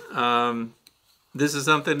thing. This is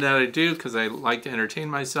something that I do because I like to entertain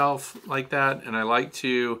myself like that, and I like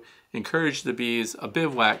to encourage the bees. A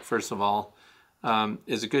bivouac, first of all,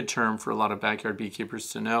 is a good term for a lot of backyard beekeepers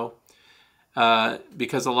to know.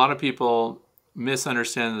 Because a lot of people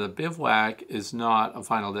misunderstand that a bivouac is not a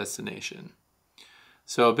final destination.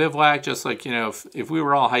 So a bivouac, just like, you know, if we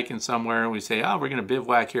were all hiking somewhere and we say, oh, we're going to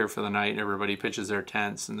bivouac here for the night, everybody pitches their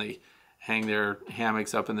tents and they hang their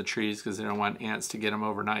hammocks up in the trees because they don't want ants to get them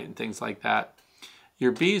overnight and things like that.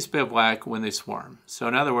 Your bees bivouac when they swarm. So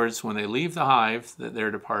in other words, when they leave the hive that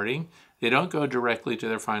they're departing, they don't go directly to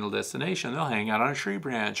their final destination. They'll hang out on a tree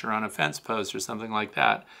branch or on a fence post or something like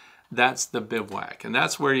that. That's the bivouac. And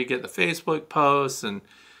that's where you get the Facebook posts and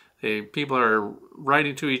people are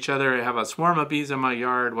writing to each other. I have a swarm of bees in my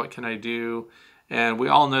yard. What can I do? And we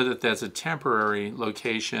all know that that's a temporary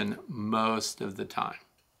location most of the time.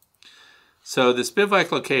 So this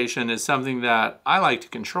bivouac location is something that I like to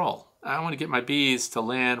control. I want to get my bees to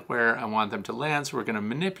land where I want them to land. So we're going to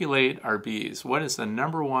manipulate our bees. What is the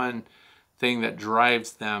number one thing that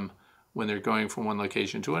drives them when they're going from one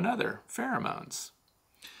location to another? Pheromones.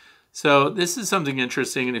 So this is something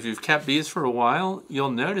interesting, and if you've kept bees for a while, you'll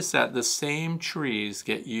notice that the same trees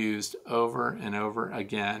get used over and over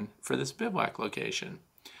again for this bivouac location.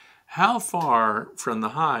 How far from the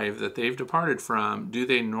hive that they've departed from do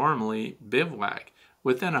they normally bivouac?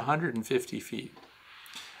 Within 150 feet.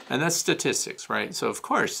 And that's statistics, right? So of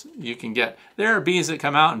course you can get, there are bees that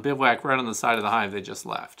come out and bivouac right on the side of the hive they just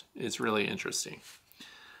left. It's really interesting.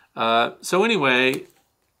 So anyway,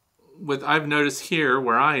 I've noticed here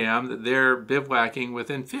where I am that they're bivouacking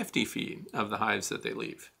within 50 feet of the hives that they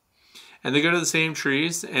leave. And they go to the same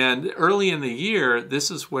trees, and early in the year, this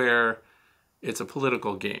is where it's a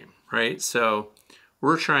political game, right? So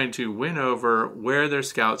we're trying to win over where their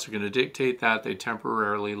scouts are going to dictate that they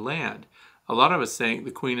temporarily land. A lot of us think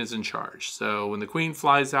the queen is in charge. So when the queen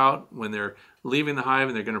flies out, when they're leaving the hive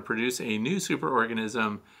and they're going to produce a new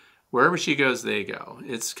superorganism, wherever she goes, they go.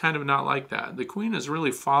 It's kind of not like that. The queen is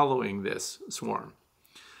really following this swarm.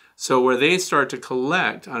 So where they start to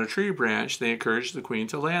collect on a tree branch, they encourage the queen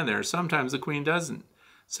to land there. Sometimes the queen doesn't.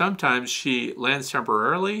 Sometimes she lands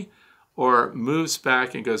temporarily or moves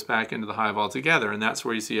back and goes back into the hive altogether. And that's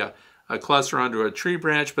where you see a cluster onto a tree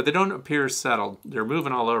branch, but they don't appear settled. They're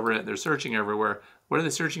moving all over it. They're searching everywhere. What are they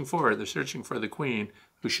searching for? They're searching for the queen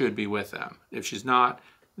who should be with them. If she's not,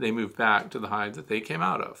 they move back to the hive that they came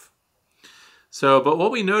out of. So, but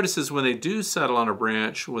what we notice is when they do settle on a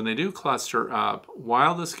branch, when they do cluster up,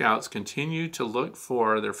 while the scouts continue to look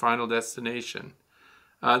for their final destination,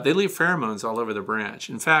 they leave pheromones all over the branch.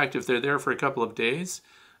 In fact, if they're there for a couple of days,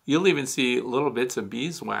 you'll even see little bits of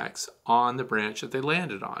beeswax on the branch that they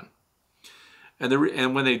landed on.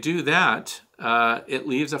 And when they do that, it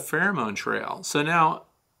leaves a pheromone trail. So now,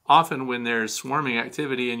 often when there's swarming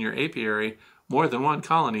activity in your apiary, more than one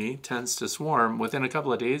colony tends to swarm within a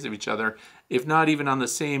couple of days of each other, if not even on the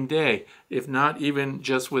same day, if not even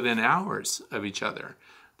just within hours of each other.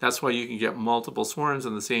 That's why you can get multiple swarms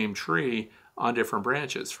on the same tree on different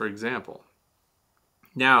branches, for example.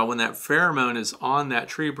 Now, when that pheromone is on that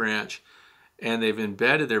tree branch and they've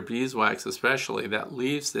embedded their beeswax especially, that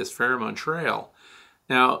leaves this pheromone trail.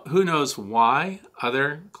 Now, who knows why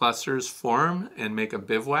other clusters form and make a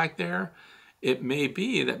bivouac there? It may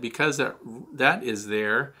be that because that is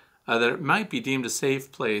there, that it might be deemed a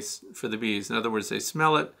safe place for the bees. In other words, they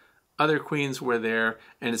smell it, other queens were there,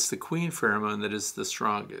 and it's the queen pheromone that is the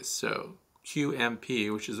strongest. So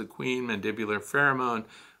QMP, which is a queen mandibular pheromone,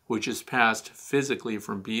 which is passed physically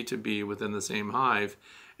from bee to bee within the same hive,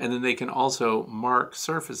 and then they can also mark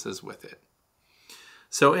surfaces with it.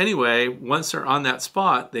 So anyway, once they're on that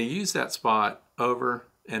spot, they use that spot over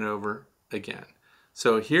and over again.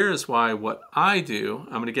 So here's why what I do,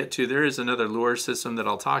 I'm going to get to, there is another lure system that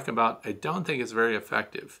I'll talk about. I don't think it's very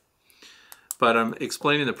effective, but I'm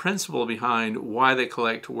explaining the principle behind why they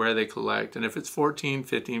collect, where they collect, and if it's 14,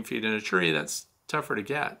 15 feet in a tree, that's tougher to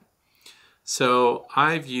get. So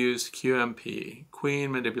I've used QMP,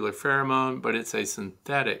 queen mandibular pheromone, but it's a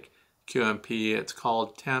synthetic QMP. It's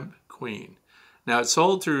called Temp Queen. Now it's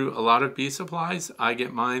sold through a lot of bee supplies. I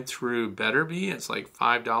get mine through Better Bee. It's like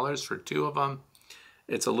 $5 for 2 of them.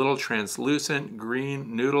 It's a little translucent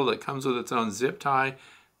green noodle that comes with its own zip tie.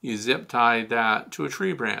 You zip tie that to a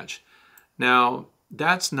tree branch. Now,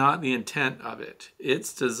 that's not the intent of it.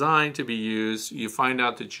 It's designed to be used. You find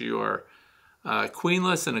out that you are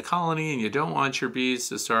queenless in a colony and you don't want your bees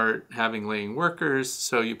to start having laying workers,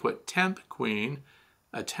 so you put Temp Queen,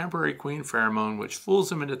 a temporary queen pheromone, which fools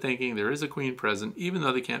them into thinking there is a queen present, even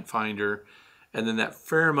though they can't find her. And then that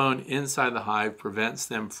pheromone inside the hive prevents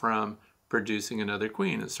them from producing another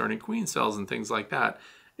queen and starting queen cells and things like that.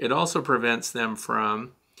 It also prevents them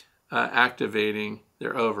from activating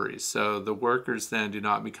their ovaries. So the workers then do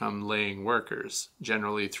not become laying workers,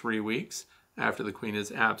 generally 3 weeks after the queen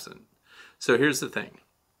is absent. So here's the thing.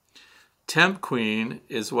 Temp Queen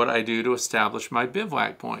is what I do to establish my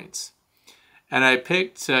bivouac points. And I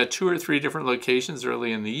picked 2 or 3 different locations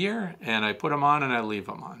early in the year, and I put them on and I leave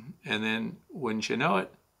them on. And then, wouldn't you know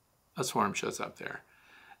it, a swarm shows up there.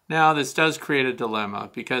 Now, this does create a dilemma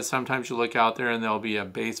because sometimes you look out there and there'll be a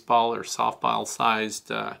baseball or softball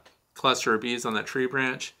sized cluster of bees on that tree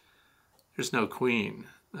branch. There's no queen.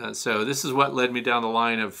 So this is what led me down the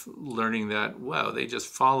line of learning that, wow, they just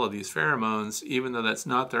follow these pheromones even though that's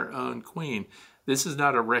not their own queen. This is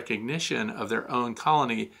not a recognition of their own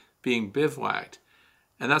colony being bivouacked.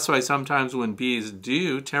 And that's why sometimes when bees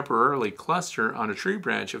do temporarily cluster on a tree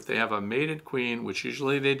branch, if they have a mated queen, which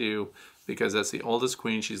usually they do, because that's the oldest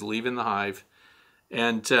queen, she's leaving the hive.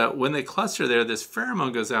 And when they cluster there, this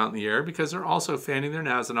pheromone goes out in the air because they're also fanning their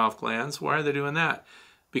Nasonoff glands. Why are they doing that?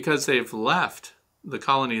 Because they've left the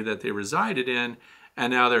colony that they resided in,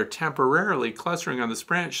 and now they're temporarily clustering on this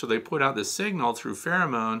branch, so they put out this signal through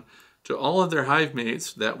pheromone to all of their hive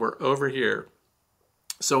mates that were over here.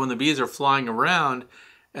 So when the bees are flying around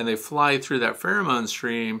and they fly through that pheromone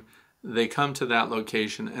stream, they come to that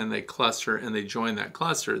location and they cluster and they join that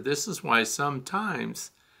cluster. This is why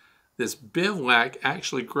sometimes this bivouac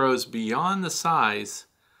actually grows beyond the size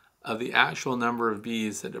of the actual number of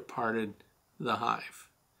bees that departed the hive.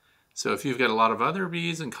 So if you've got a lot of other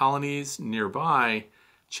bees and colonies nearby,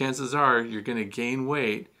 chances are you're going to gain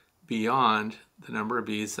weight beyond the number of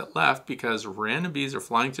bees that left because random bees are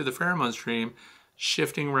flying through the pheromone stream,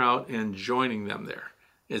 shifting route and joining them there.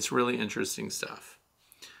 It's really interesting stuff.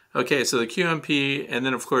 Okay, so the QMP, and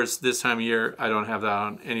then of course this time of year I don't have that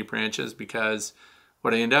on any branches because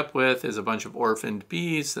what I end up with is a bunch of orphaned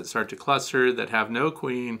bees that start to cluster that have no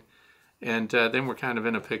queen, and then we're kind of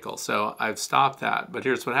in a pickle. So I've stopped that, but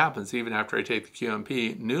here's what happens. Even after I take the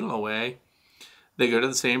QMP noodle away, they go to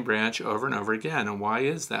the same branch over and over again. And why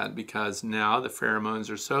is that? Because now the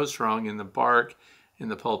pheromones are so strong in the bark, in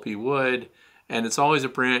the pulpy wood, and it's always a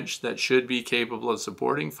branch that should be capable of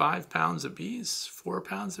supporting 5 pounds of bees, 4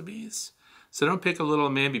 pounds of bees. So don't pick a little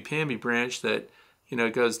mamby-pamby branch that, you know,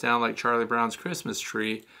 goes down like Charlie Brown's Christmas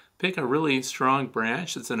tree. Pick a really strong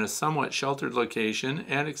branch that's in a somewhat sheltered location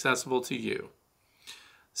and accessible to you.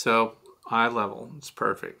 So eye level, it's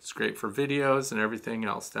perfect. It's great for videos and everything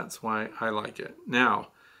else. That's why I like it. Now,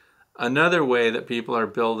 another way that people are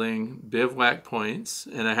building bivouac points,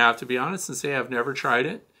 and I have to be honest and say I've never tried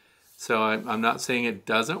it. So I'm not saying it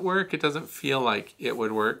doesn't work. It doesn't feel like it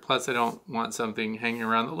would work. Plus, I don't want something hanging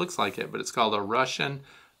around that looks like it. But it's called a Russian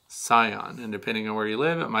scion. And depending on where you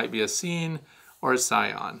live, it might be a scene or a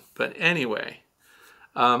scion. But anyway,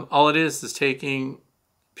 all it is taking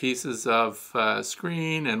pieces of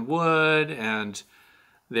screen and wood, and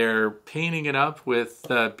they're painting it up with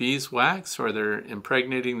beeswax, or they're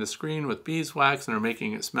impregnating the screen with beeswax, and they're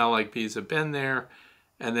making it smell like bees have been there.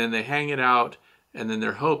 And then they hang it out. And then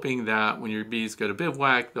they're hoping that when your bees go to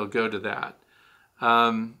bivouac, they'll go to that.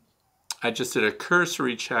 I just did a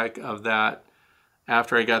cursory check of that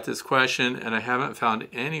after I got this question, and I haven't found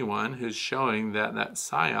anyone who's showing that that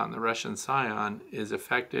scion, the Russian scion, is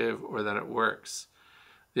effective or that it works.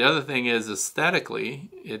 The other thing is aesthetically,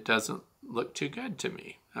 it doesn't look too good to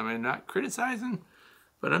me. I mean, not criticizing,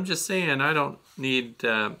 but I'm just saying I don't need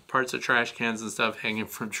parts of trash cans and stuff hanging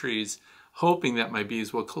from trees, hoping that my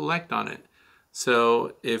bees will collect on it.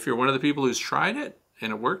 So if you're one of the people who's tried it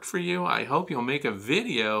and it worked for you, I hope you'll make a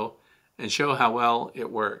video and show how well it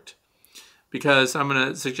worked. Because I'm going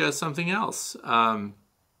to suggest something else.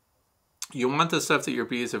 You want the stuff that your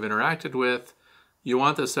bees have interacted with. You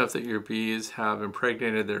want the stuff that your bees have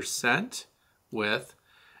impregnated their scent with.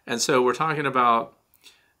 And so we're talking about,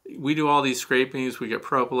 we do all these scrapings, we get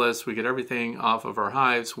propolis, we get everything off of our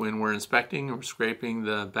hives when we're inspecting or scraping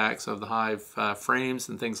the backs of the hive frames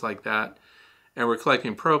and things like that. And we're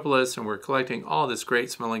collecting propolis and we're collecting all this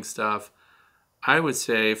great smelling stuff. I would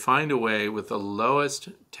say find a way with the lowest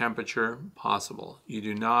temperature possible. You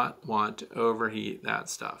do not want to overheat that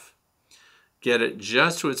stuff. Get it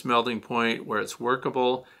just to its melting point where it's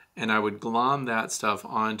workable, and I would glom that stuff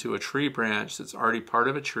onto a tree branch that's already part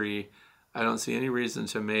of a tree. I don't see any reason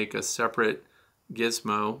to make a separate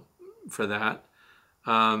gizmo for that.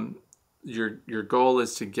 Your goal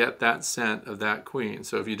is to get that scent of that queen.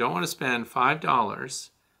 So if you don't want to spend $5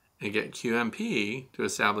 and get QMP to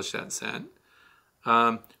establish that scent,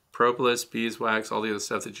 propolis, beeswax, all the other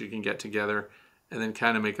stuff that you can get together, and then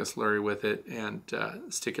kind of make a slurry with it and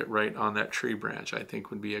stick it right on that tree branch, I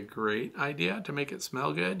think would be a great idea to make it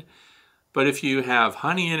smell good. But if you have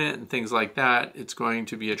honey in it and things like that, it's going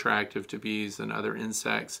to be attractive to bees and other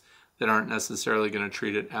insects that aren't necessarily going to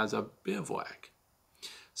treat it as a bivouac.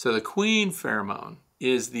 So the queen pheromone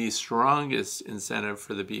is the strongest incentive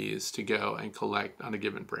for the bees to go and collect on a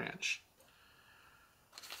given branch.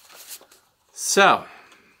 So,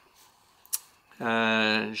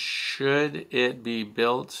 should it be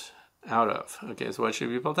built out of? Okay, so what should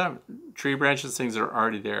be built out of? Tree branches, things that are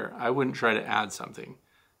already there. I wouldn't try to add something.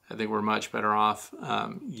 I think we're much better off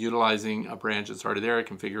utilizing a branch that's already there, a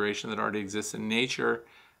configuration that already exists in nature,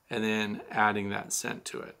 and then adding that scent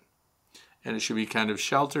to it. And it should be kind of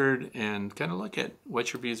sheltered and kind of look at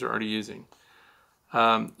what your bees are already using.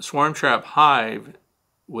 Swarm trap hive,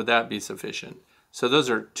 would that be sufficient? So those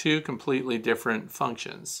are two completely different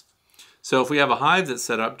functions. So if we have a hive that's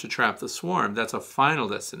set up to trap the swarm, that's a final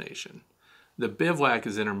destination. The bivouac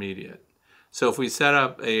is intermediate. So if we set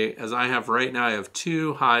up as I have right now, I have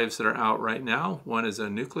two hives that are out right now. One is a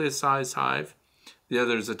nucleus-sized hive. The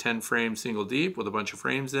other is a 10-frame single deep with a bunch of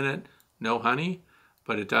frames in it. No honey,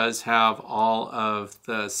 but it does have all of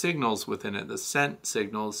the signals within it, the scent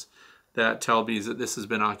signals that tell bees that this has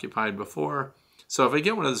been occupied before. So if I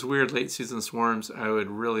get one of those weird late season swarms, I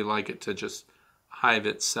would really like it to just hive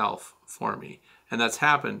itself for me. And that's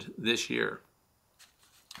happened this year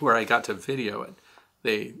where I got to video it.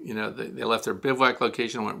 They left their bivouac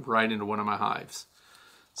location and went right into one of my hives.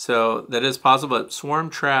 So that is possible, but swarm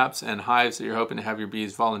traps and hives that you're hoping to have your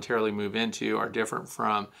bees voluntarily move into are different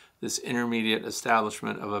from this intermediate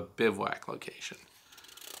establishment of a bivouac location.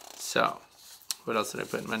 So what else did I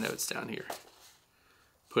put in my notes down here?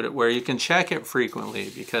 Put it where you can check it frequently,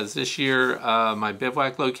 because this year my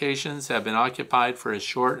bivouac locations have been occupied for as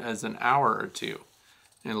short as an hour or two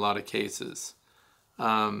in a lot of cases.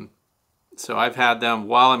 So I've had them,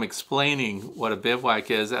 while I'm explaining what a bivouac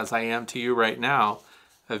is, as I am to you right now,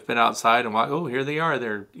 I've been outside and oh, here they are.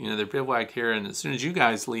 They're bivouacked here, and as soon as you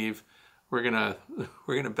guys leave, we're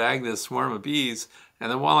gonna bag this swarm of bees, and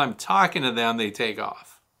then while I'm talking to them, they take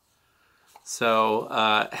off. So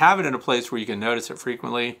have it in a place where you can notice it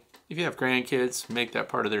frequently. If you have grandkids, make that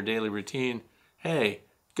part of their daily routine. Hey,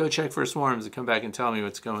 go check for swarms and come back and tell me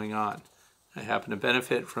what's going on. I happen to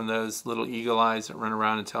benefit from those little eagle eyes that run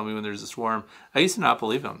around and tell me when there's a swarm. I used to not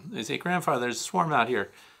believe them. They say, "Grandfather, there's a swarm out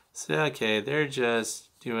here." I say, okay, they're just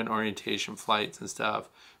doing orientation flights and stuff.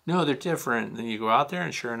 No, they're different. And then you go out there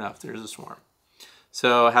and sure enough, there's a swarm.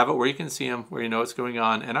 So have it where you can see them, where you know what's going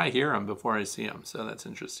on. And I hear them before I see them. So that's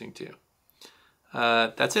interesting too.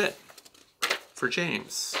 That's it for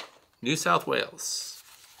James, New South Wales.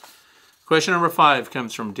 Question number 5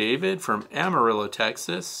 comes from David from Amarillo,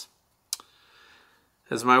 Texas.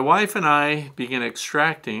 As my wife and I begin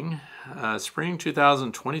extracting spring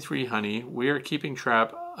 2023 honey, we're keeping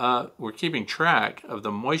track of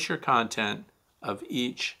the moisture content of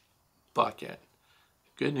each bucket.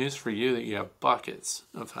 Good news for you that you have buckets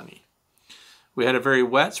of honey. We had a very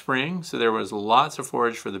wet spring, so there was lots of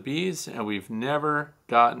forage for the bees, and we've never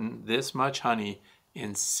gotten this much honey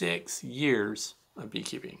in 6 years of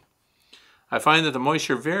beekeeping. I find that the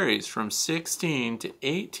moisture varies from 16 to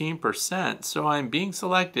 18%, so I'm being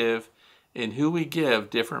selective in who we give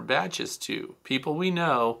different batches to. People we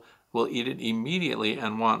know will eat it immediately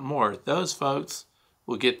and want more. Those folks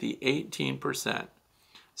will get the 18%.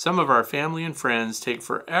 Some of our family and friends take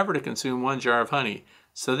forever to consume 1 jar of honey,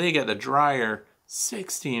 so they get the drier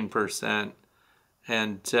 16%.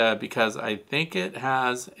 And because I think it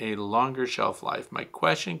has a longer shelf life. My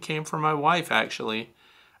question came from my wife, actually.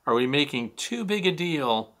 Are we making too big a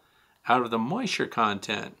deal out of the moisture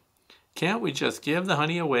content? Can't we just give the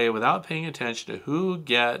honey away without paying attention to who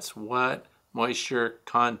gets what moisture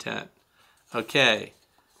content? Okay,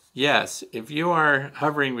 yes, if you are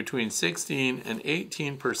hovering between 16 and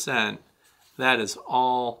 18%, that is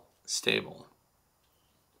all stable.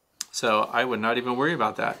 So I would not even worry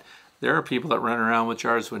about that. There are people that run around with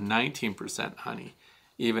jars with 19% honey,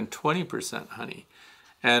 even 20% honey.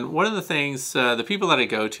 And one of the things, the people that I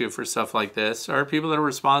go to for stuff like this are people that are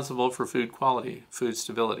responsible for food quality, food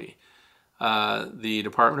stability. The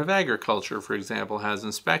Department of Agriculture, for example, has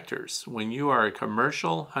inspectors. When you are a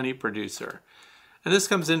commercial honey producer, and this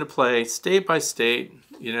comes into play state by state,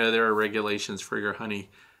 you know, there are regulations for your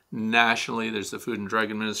honey. Nationally, there's the Food and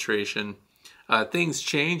Drug Administration. Things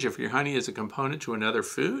change if your honey is a component to another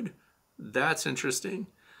food. That's interesting.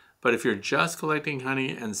 But if you're just collecting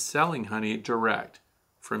honey and selling honey direct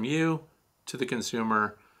from you to the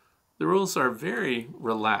consumer, the rules are very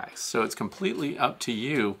relaxed. So it's completely up to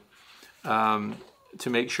you to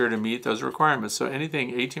make sure to meet those requirements. So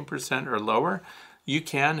anything 18% or lower, you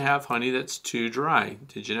can have honey that's too dry.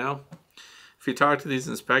 Did you know? If you talk to these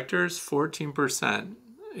inspectors, 14%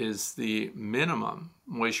 is the minimum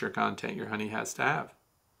moisture content your honey has to have.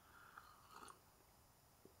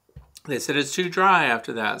 They said it's too dry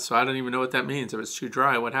after that, so I don't even know what that means. If it's too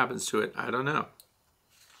dry, what happens to it? I don't know.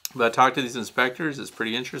 But talk to these inspectors, it's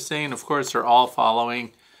pretty interesting. Of course, they're all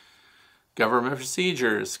following government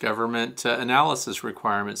procedures, government analysis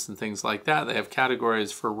requirements, and things like that. They have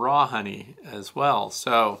categories for raw honey as well.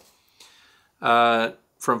 So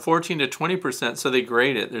from 14 to 20%, so they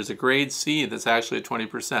grade it. There's a grade C that's actually at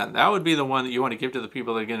 20%. That would be the one that you want to give to the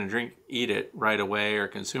people that are going to eat it right away or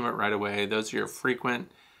consume it right away. Those are your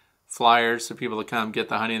frequent flyers, so people that come get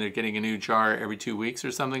the honey and they're getting a new jar every 2 weeks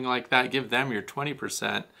or something like that. Give them your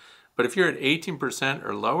 20%. But if you're at 18%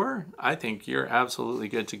 or lower, I think you're absolutely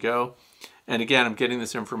good to go. And again, I'm getting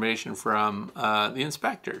this information from the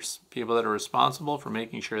inspectors, people that are responsible for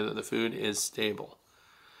making sure that the food is stable.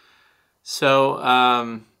 So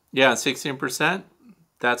yeah, 16%,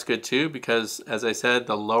 that's good too, because as I said,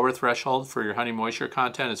 the lower threshold for your honey moisture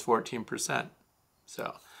content is 14%.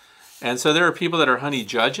 And so there are people that are honey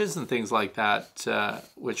judges and things like that,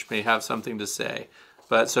 which may have something to say.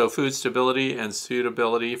 But so food stability and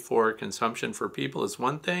suitability for consumption for people is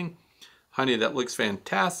one thing. Honey that looks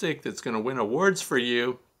fantastic, that's going to win awards for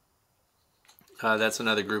you, that's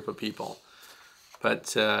another group of people.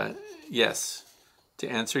 But yes, to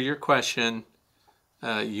answer your question,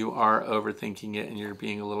 you are overthinking it and you're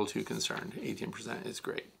being a little too concerned. 18% is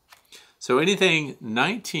great. So anything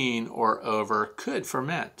 19 or over could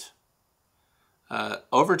ferment.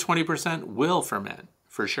 Over 20% will ferment,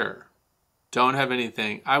 for sure. Don't have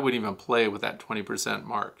anything, I would even play with that 20%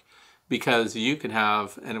 mark, because you can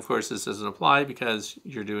have, and of course this doesn't apply because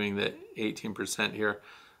you're doing the 18% here,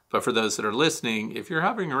 but for those that are listening, if you're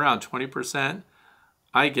hovering around 20%,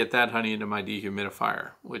 I get that honey into my dehumidifier,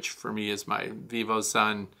 which for me is my Vivo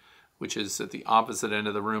Sun, which is at the opposite end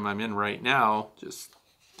of the room I'm in right now, just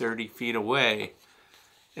 30 feet away.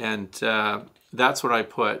 And that's what I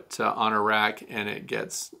put on a rack, and it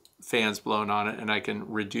gets fans blown on it, and I can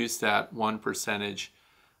reduce that 1%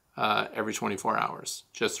 every 24 hours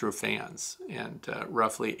just through fans, and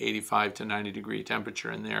roughly 85 to 90 degree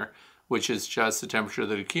temperature in there, which is just the temperature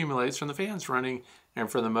that accumulates from the fans running and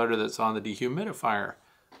from the motor that's on the dehumidifier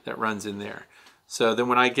that runs in there. So then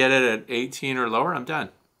when I get it at 18 or lower, I'm done.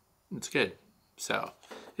 It's good. So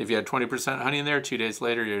if you had 20% honey in there, 2 days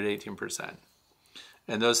later, you're at 18%.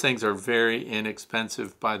 And those things are very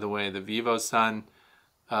inexpensive, by the way. The Vivo Sun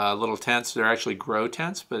little tents, they're actually grow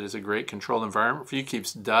tents, but it's a great controlled environment for you.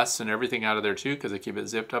 Keeps dust and everything out of there too, because they keep it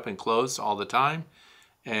zipped up and closed all the time.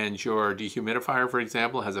 And your dehumidifier, for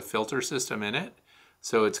example, has a filter system in it.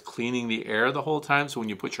 So it's cleaning the air the whole time. So when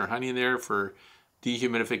you put your honey in there for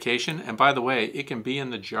dehumidification, and by the way, it can be in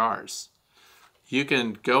the jars. You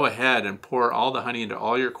can go ahead and pour all the honey into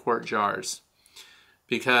all your quart jars.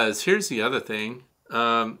 Because here's the other thing.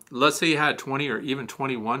 Let's say you had 20 or even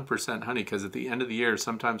 21% honey, because at the end of the year,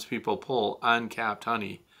 sometimes people pull uncapped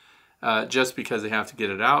honey just because they have to get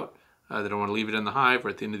it out. They don't want to leave it in the hive, or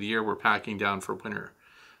at the end of the year, we're packing down for winter.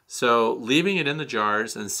 So leaving it in the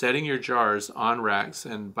jars and setting your jars on racks,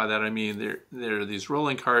 and by that I mean there are these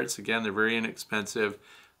rolling carts. Again, they're very inexpensive.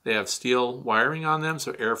 They have steel wiring on them,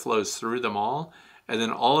 so air flows through them all. And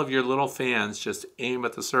then all of your little fans just aim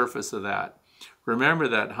at the surface of that. Remember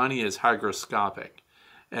that honey is hygroscopic.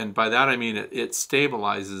 And by that I mean it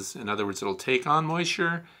stabilizes. In other words, it'll take on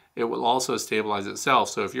moisture. It will also stabilize itself.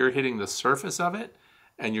 So if you're hitting the surface of it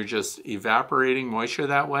and you're just evaporating moisture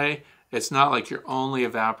that way, it's not like you're only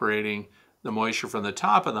evaporating the moisture from the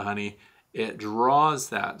top of the honey. It draws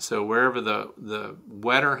that. So wherever the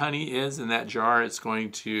wetter honey is in that jar, it's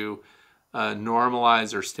going to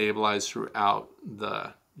normalize or stabilize throughout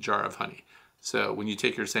the jar of honey. So when you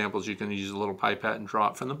take your samples, you can use a little pipette and draw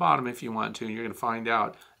it from the bottom if you want to, and you're going to find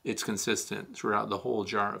out it's consistent throughout the whole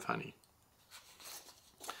jar of honey.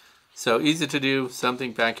 So easy to do,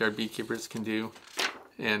 something backyard beekeepers can do.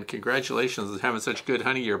 And congratulations on having such good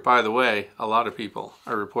honey year. By the way, a lot of people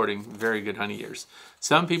are reporting very good honey years.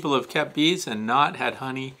 Some people have kept bees and not had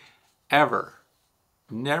honey ever.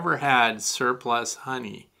 Never had surplus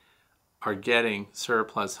honey, are getting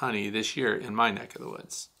surplus honey this year in my neck of the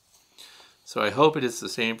woods. So I hope it is the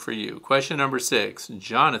same for you. Question number 6,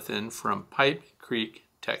 Jonathan from Pipe Creek,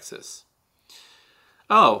 Texas.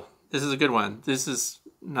 Oh, this is a good one. This is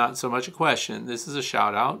not so much a question. This is a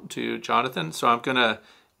shout out to Jonathan. So I'm going to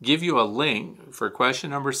give you a link for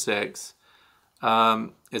question number 6.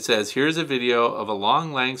 It says, here's a video of a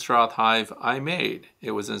long Langstroth hive I made.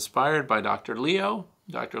 It was inspired by Dr. Leo.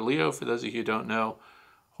 Dr. Leo, for those of you who don't know,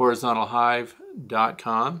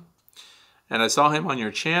 horizontalhive.com. And I saw him on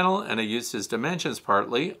your channel, and I used his dimensions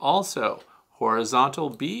partly. Also,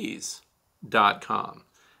 horizontalbees.com.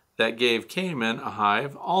 That gave Cayman a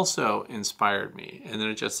hive, also inspired me. And then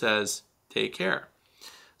it just says, take care.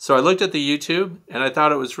 So I looked at the YouTube, and I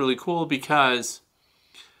thought it was really cool because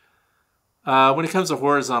when it comes to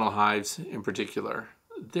horizontal hives in particular,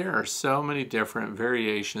 there are so many different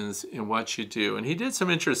variations in what you do. And he did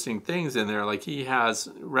some interesting things in there. Like he has,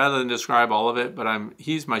 rather than describe all of it, but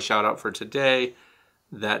he's my shout out for today.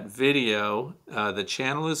 That video, the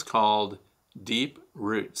channel is called Deep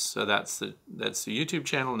Roots. So that's the YouTube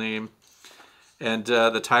channel name. And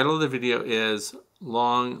the title of the video is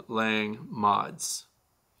Long Lang Mods.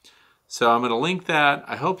 So I'm going to link that.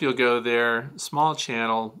 I hope you'll go there. Small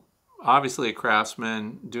channel, obviously a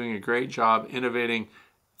craftsman, doing a great job innovating,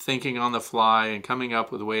 thinking on the fly, and coming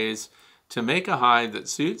up with ways to make a hive that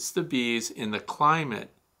suits the bees in the climate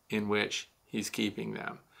in which he's keeping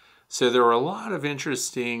them. So there are a lot of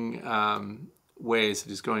interesting ways that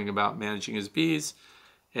he's going about managing his bees.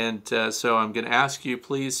 And so I'm going to ask you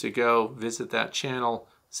please to go visit that channel,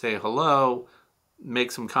 say hello,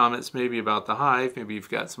 make some comments maybe about the hive, maybe you've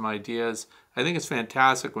got some ideas. I think it's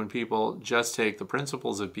fantastic when people just take the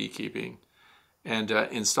principles of beekeeping and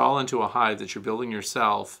install into a hive that you're building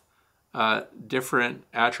yourself different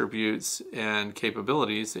attributes and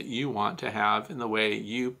capabilities that you want to have in the way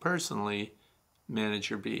you personally manage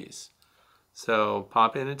your bees. So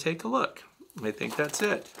pop in and take a look. I think that's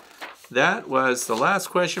it. That was the last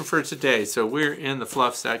question for today. So we're in the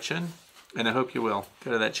fluff section, and I hope you will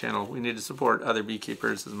go to that channel. We need to support other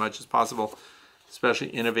beekeepers as much as possible, especially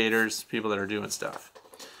innovators, people that are doing stuff.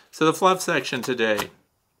 So the fluff section today,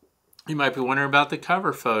 you might be wondering about the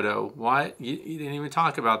cover photo. Why? You didn't even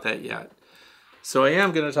talk about that yet. So I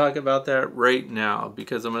am going to talk about that right now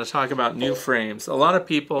because I'm going to talk about new frames. A lot of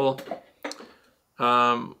people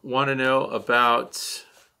want to know about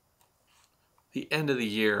the end of the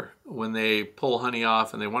year when they pull honey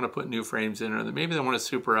off and they want to put new frames in, or maybe they want to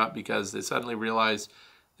super up because they suddenly realize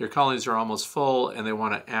their colonies are almost full and they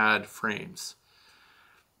want to add frames.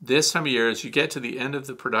 This time of year, as you get to the end of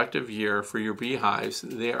the productive year for your beehives,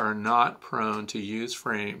 they are not prone to use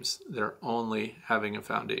frames. They're only having a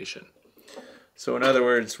foundation. So in other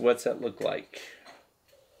words, what's that look like?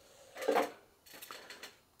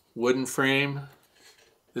 Wooden frame.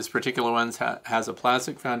 This particular one has a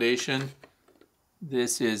plastic foundation.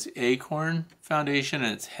 This is acorn foundation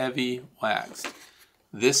and it's heavy waxed.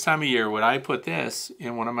 This time of year, would I put this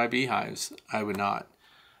in one of my beehives? I would not.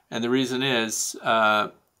 And the reason is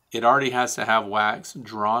it already has to have wax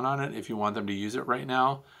drawn on it if you want them to use it right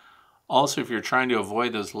now. Also, if you're trying to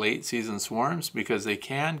avoid those late season swarms, because they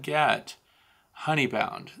can get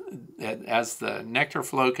honeybound. As the nectar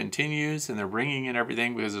flow continues and they're bringing in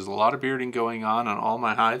everything, because there's a lot of bearding going on all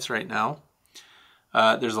my hives right now.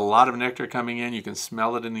 There's a lot of nectar coming in. You can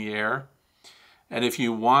smell it in the air. And if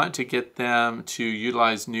you want to get them to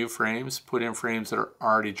utilize new frames, put in frames that are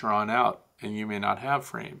already drawn out. And you may not have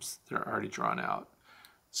frames that are already drawn out.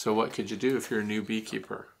 So what could you do if you're a new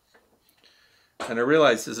beekeeper? And I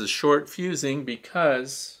realize this is short fusing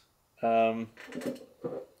because a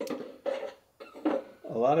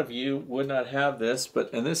lot of you would not have this,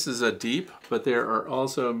 and this is a deep, but there are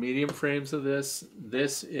also medium frames of this.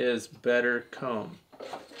 This is better comb.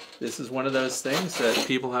 this is one of those things that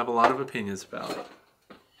people have a lot of opinions about.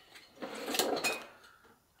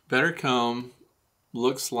 Better comb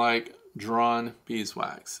looks like drawn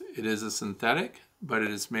beeswax. It is a synthetic, but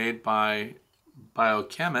it is made by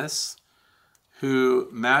biochemists who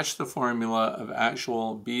matched the formula of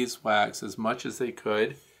actual beeswax as much as they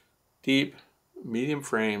could, deep, medium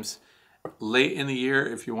frames. Late in the year,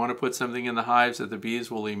 if you want to put something in the hives that the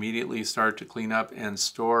bees will immediately start to clean up and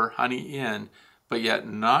store honey in, but yet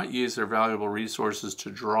not use their valuable resources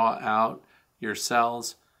to draw out your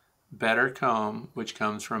cells, better comb, which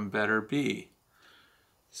comes from better bee.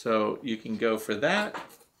 So you can go for that.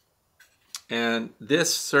 And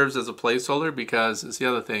this serves as a placeholder because it's the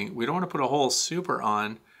other thing. We don't want to put a whole super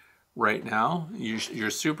on right now.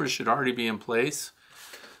 Your super should already be in place.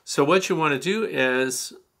 So what you want to do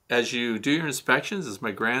is, as you do your inspections, as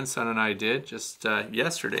my grandson and I did just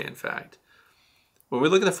yesterday, in fact, when we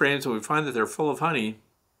look at the frames and we find that they're full of honey,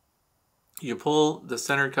 you pull the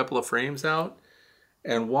center couple of frames out,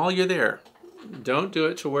 and while you're there, don't do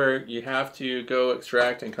it to where you have to go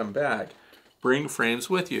extract and come back. Bring frames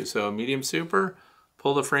with you. So medium super,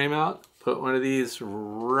 pull the frame out, put one of these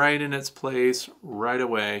right in its place right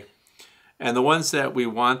away. And the ones that we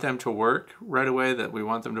want them to work right away, that we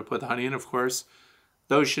want them to put the honey in, of course,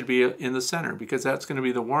 those should be in the center because that's going to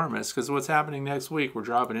be the warmest. Because what's happening next week, we're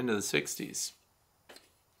dropping into the 60s.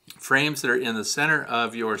 Frames that are in the center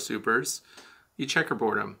of your supers, you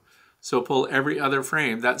checkerboard them. So pull every other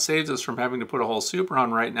frame. That saves us from having to put a whole super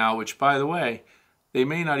on right now, which, by the way, they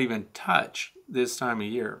may not even touch this time of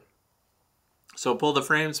year. So pull the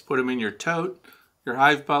frames, put them in your tote, your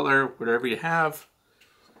hive butler, whatever you have,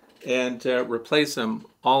 and replace them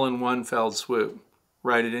all in one fell swoop.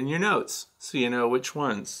 Write it in your notes so you know which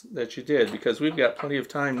ones that you did, because we've got plenty of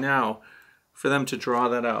time now for them to draw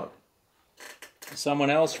that out. Someone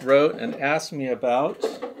else wrote and asked me about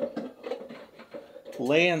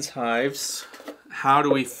lay-ins hives. How do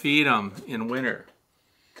we feed them in winter?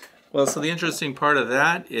 Well, so the interesting part of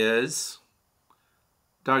that is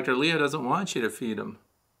Dr. Leo doesn't want you to feed them.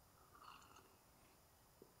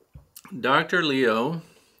 Dr. Leo,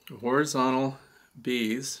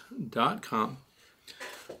 horizontalbees.com,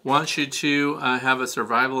 wants you to have a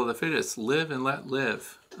survival of the fittest, live and let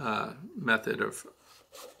live method of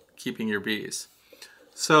keeping your bees.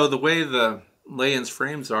 So the way the lay-ins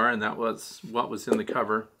frames are, and that was what was in the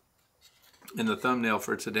cover in the thumbnail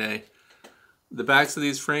for today, the backs of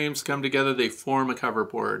these frames come together, they form a cover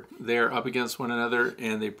board. They're up against one another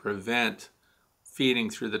and they prevent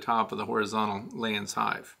feeding through the top of the horizontal lay-ins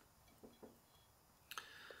hive.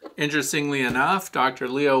 Interestingly enough, Dr.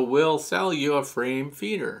 Leo will sell you a frame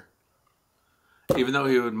feeder. Even though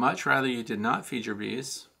he would much rather you did not feed your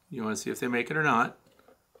bees. You want to see if they make it or not.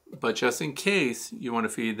 But just in case you want to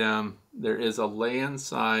feed them, there is a lay-in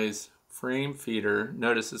size frame feeder.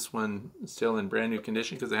 Notice this one is still in brand new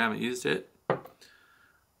condition because I haven't used it. I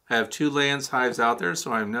have 2 lay-ins hives out there,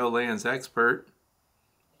 so I'm no lay-ins expert.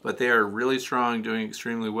 But they are really strong, doing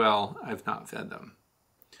extremely well. I've not fed them.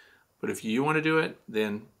 But if you want to do it,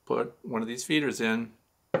 then put one of these feeders in.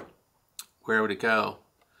 Where would it go?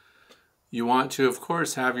 You want to, of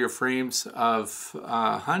course, have your frames of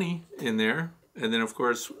honey in there. And then, of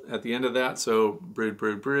course, at the end of that, so brood,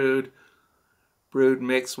 brood, brood, brood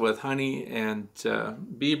mixed with honey and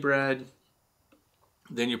bee bread.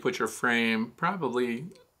 Then you put your frame probably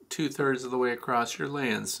 2/3 of the way across your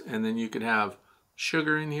lay-ins. And then you could have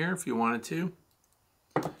sugar in here if you wanted to.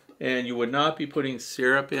 And you would not be putting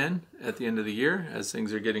syrup in at the end of the year as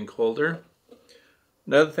things are getting colder.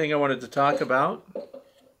 Another thing I wanted to talk about,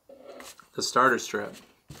 the starter strip.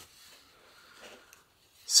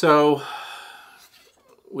 So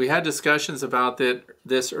we had discussions about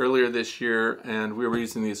this earlier this year, and we were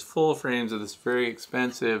using these full frames of this very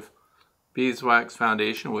expensive beeswax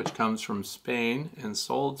foundation, which comes from Spain and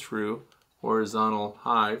sold through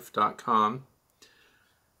horizontalhive.com.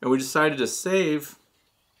 And we decided to save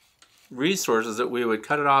resources that we would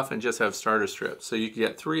cut it off and just have starter strips. So you could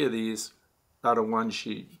get 3 of these out of 1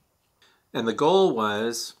 sheet. And the goal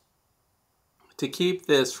was to keep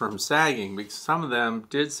this from sagging, because some of them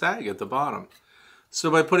did sag at the bottom. So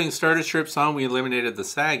by putting starter strips on, we eliminated the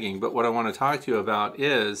sagging. But what I want to talk to you about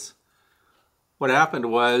is what happened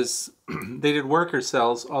was they did worker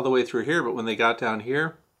cells all the way through here, but when they got down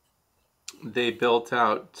here, they built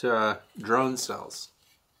out drone cells,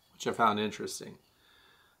 which I found interesting.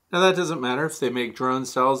 Now that doesn't matter if they make drone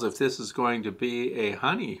cells, if this is going to be a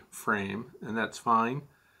honey frame, and that's fine.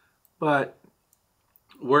 But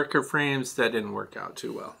worker frames, that didn't work out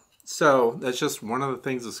too well. So that's just one of the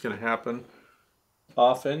things that's going to happen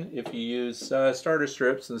often if you use starter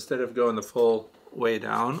strips instead of going the full way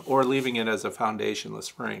down or leaving it as a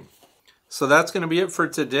foundationless frame. So that's going to be it for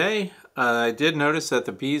today. I did notice that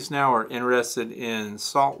the bees now are interested in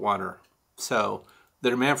salt water. So the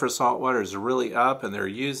demand for salt water is really up, and they're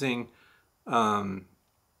using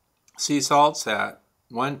sea salts at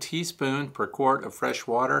 1 teaspoon per quart of fresh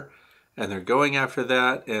water, and they're going after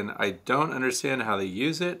that, and I don't understand how they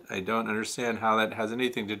use it. I don't understand how that has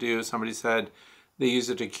anything to do. Somebody said they use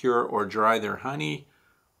it to cure or dry their honey.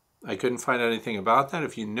 I couldn't find out anything about that.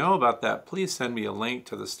 If you know about that, please send me a link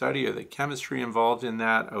to the study or the chemistry involved in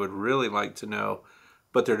that. I would really like to know.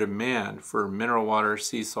 But their demand for mineral water,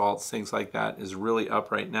 sea salts, things like that is really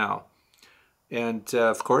up right now. And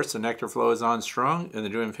of course, the nectar flow is on strong, and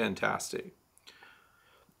they're doing fantastic.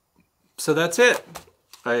 So that's it.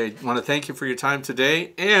 I want to thank you for your time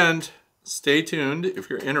today, and stay tuned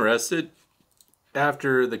if you're interested.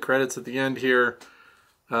 After the credits at the end here,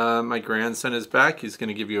 my grandson is back. He's going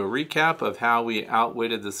to give you a recap of how we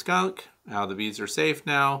outwitted the skunk, how the bees are safe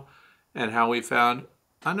now, and how we found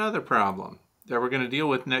another problem that we're going to deal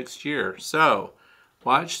with next year. So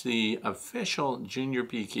watch the official Junior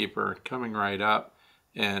Beekeeper coming right up.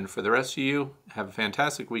 And for the rest of you, have a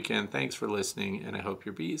fantastic weekend. Thanks for listening, and I hope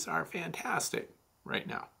your bees are fantastic right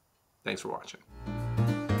now. Thanks for watching.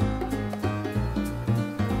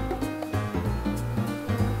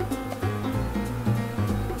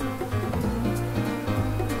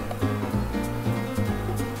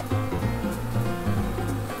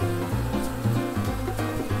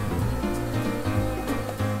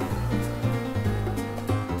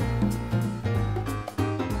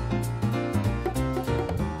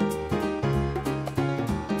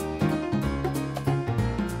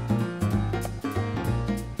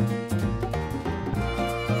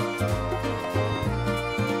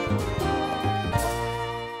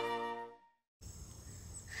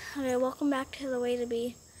 Okay, welcome back to the Way to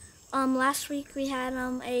Bee. Last week we had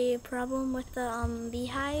a problem with the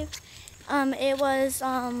beehive. It was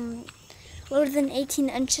loaded in 18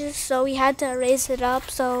 inches, so we had to raise it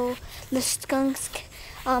up so the skunks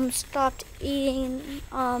stopped eating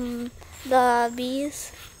the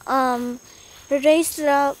bees. We raised it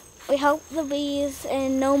up, we helped the bees,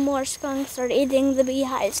 and no more skunks are eating the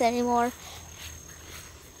beehives anymore.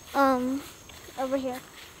 Over here.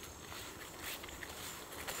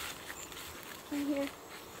 Right here.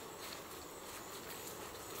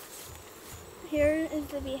 Here is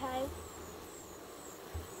the beehive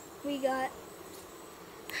we got.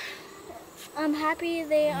 I'm happy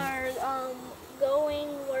they are going,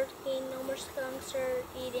 working, no more skunks are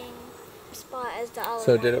eating spot as the olive.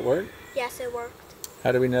 So did it work? Yes, it worked.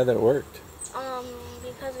 How do we know that it worked?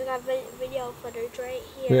 Because we got video footage right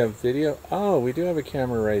here. We have video? Oh, we do have a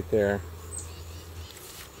camera right there.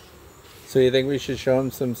 So you think we should show them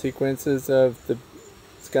some sequences of the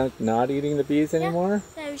skunk not eating the bees anymore?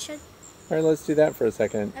 Yeah, we should. All right, let's do that for a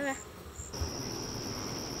second. Okay.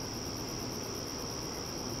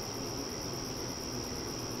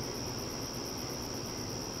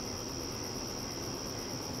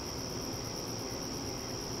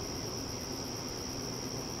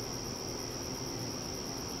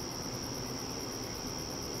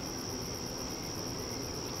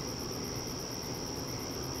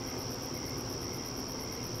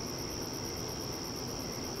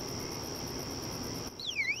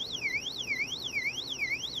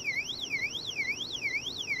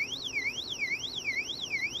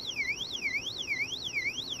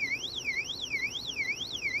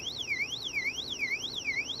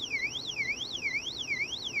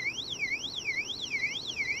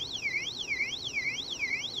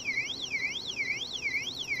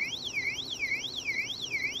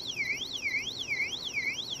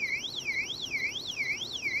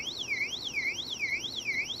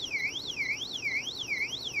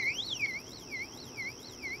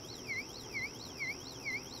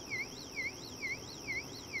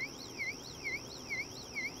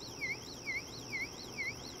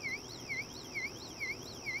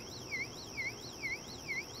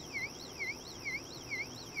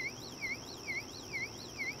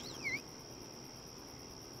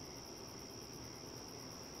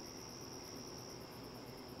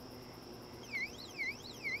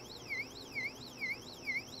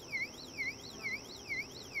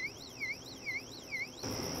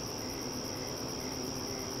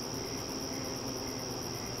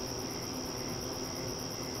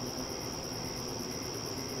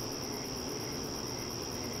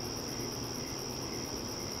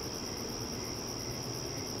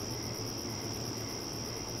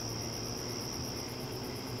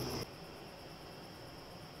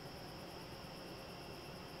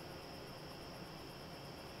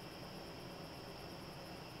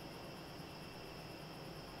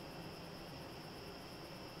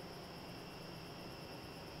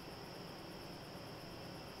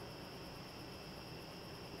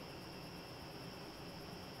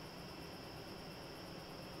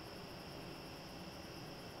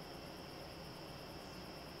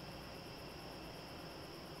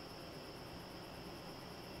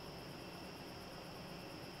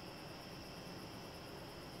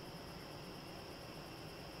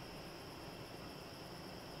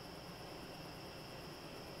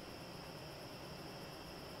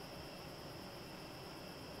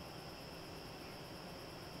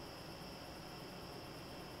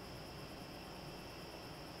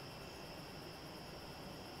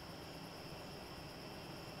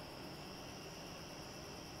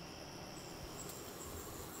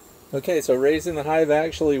 Okay, so raising the hive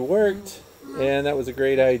actually worked, and that was a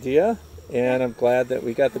great idea, and I'm glad that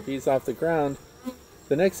we got the bees off the ground.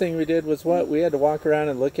 The next thing we did was what? We had to walk around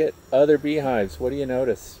and look at other beehives. What do you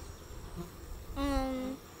notice?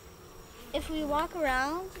 If we walk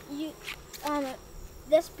around,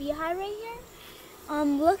 this beehive right here,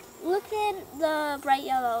 look at the bright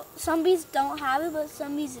yellow. Some bees don't have it, but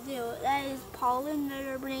some bees do. That is pollen that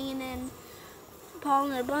are bringing in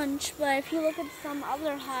pollen in a bunch. But if you look at some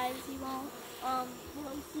other hives, you won't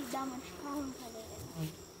really see that much pollen coming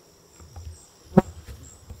in.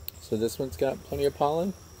 So this one's got plenty of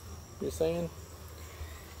pollen, you're saying?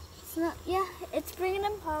 It's not. Yeah, it's bringing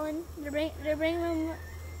in pollen. They're bringing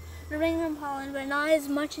in pollen, but not as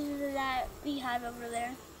much as that beehive over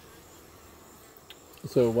there.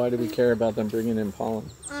 So why do we care about them bringing in pollen?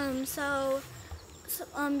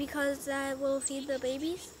 Because that will feed the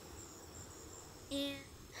babies.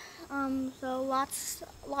 And so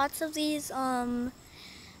lots of these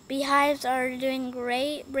beehives are doing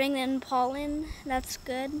great, bringing in pollen. That's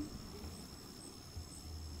good.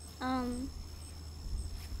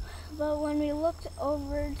 But when we looked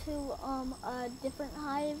over to a different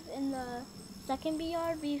hive in the second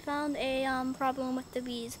beeyard, we found a problem with the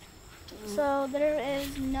bees. So there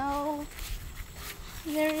is no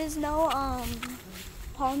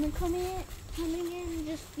pollen coming in,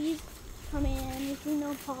 just bees coming in. We see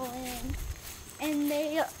no pollen, and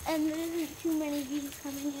there isn't too many bees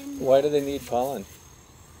coming in. Why do they need pollen?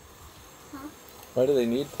 Huh? Why do they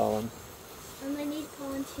need pollen? And they need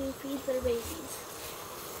pollen to feed their babies.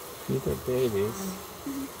 Feed their babies?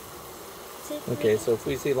 Mm-hmm. Okay, so if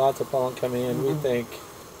we see lots of pollen coming in, we think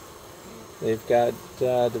they've got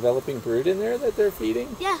developing brood in there that they're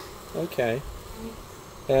feeding? Yeah. Okay.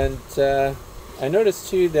 And I noticed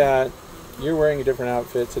too that you're wearing a different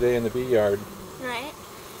outfit today in the bee yard. Right.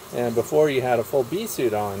 And before you had a full bee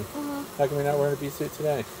suit on. Uh-huh. How come you're not wearing a bee suit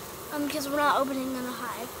today? Because we're not opening in a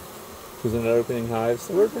hive. Because we're not opening hives?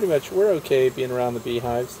 So we're okay being around the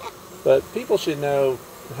beehives. Yeah. But people should know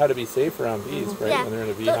how to be safe around bees, right? Yeah. When they're in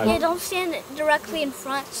a beehive. Yeah, don't stand directly in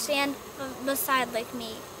front, stand beside like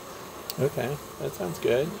me. Okay, that sounds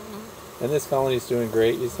good. And this colony's doing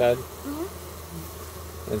great, you said? Mm-hmm.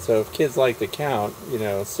 And so if kids like to count,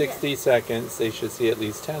 60 seconds, they should see at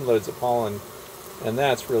least 10 loads of pollen. And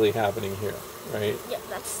that's really happening here, right? Yeah,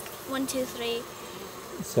 that's 1, 2, 3.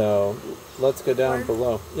 So let's go down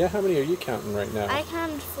below. Yeah, how many are you counting right now? I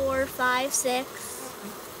counted 4, 5, 6,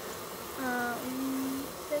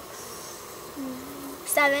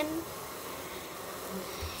 7,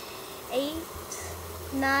 8,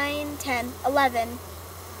 9, 10, 11.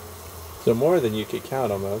 So more than you could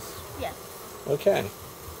count almost. Yeah. Okay.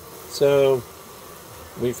 So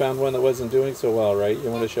we found one that wasn't doing so well, right?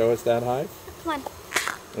 You want to show us that hive? Come on.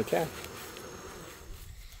 Okay.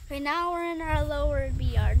 Right now we're in our lower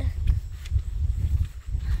beeyard.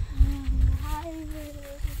 Hive is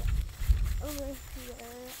over here.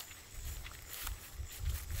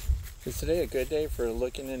 Is today a good day for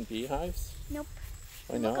looking in beehives? Nope.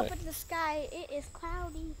 Why not? Look up at the sky. It is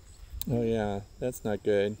cloudy. Oh yeah, that's not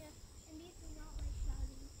good. Yeah. And these do not like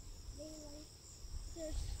cloudy. They like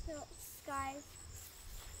their skies.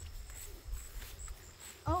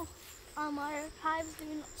 Oh, our hive's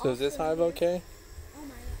doing. So is this hive okay? Oh my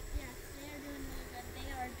god, yes, they are doing really good. They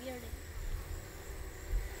are bearding.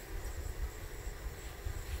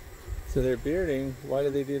 So they're bearding. Why do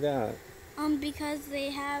they do that? Because they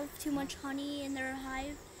have too much honey in their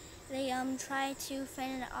hive. They try to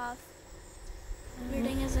fan it off.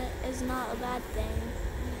 Bearding is not a bad thing.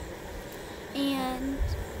 And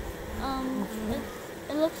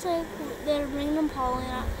it looks like they're bringing in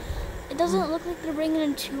pollen. It doesn't look like they're bringing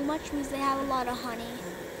in too much because they have a lot of honey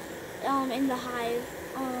in the hive.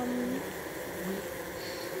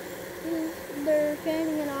 They're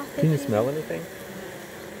fanning it off. Can you smell anything?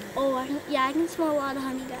 Oh, I can smell a lot of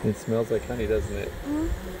honey, guys. It smells like honey, doesn't it? Mm-hmm.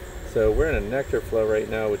 So we're in a nectar flow right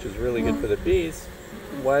now, which is really good for the bees.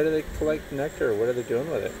 Why do they collect nectar? What are they doing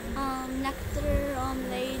with it? Nectar,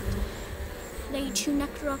 they chew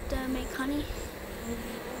nectar up to make honey.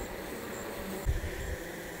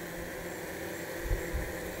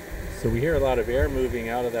 So we hear a lot of air moving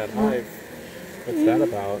out of that hive. What's that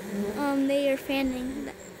about? They are fanning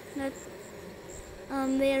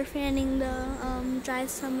they are fanning the dry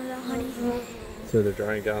some of the honey. So they're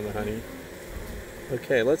drying down the honey.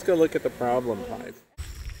 Okay, let's go look at the problem hive.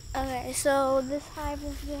 Okay, so this hive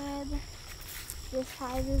is good. This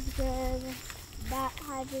hive is good. That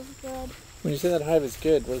hive is good. When you say that hive is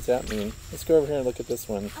good, what does that mean? Let's go over here and look at this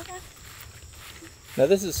one. Okay. Now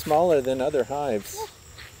this is smaller than other hives. Yeah.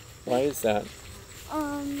 Why is that?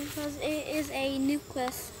 Because it is a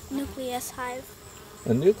nucleus nucleus hive.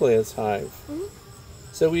 A nucleus hive. Mm-hmm.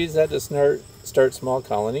 So we use that to start small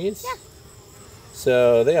colonies? Yeah.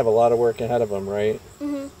 So they have a lot of work ahead of them, right?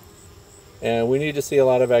 Mm-hmm. And we need to see a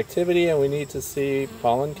lot of activity, and we need to see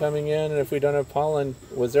pollen coming in. And if we don't have pollen,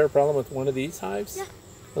 was there a problem with one of these hives? Yeah.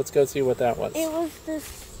 Let's go see what that was. It was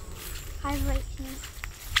this hive right here.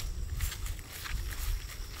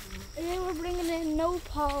 They were bringing in no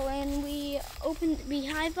pollen. We opened the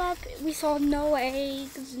beehive up. We saw no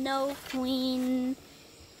eggs, no queen,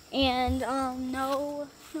 and no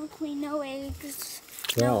queen, no eggs.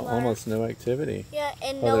 Wow, No larvae. almost no activity. Yeah,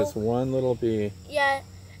 and Oh, no. there's one little bee. Yeah,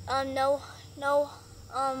 no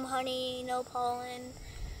honey, no pollen.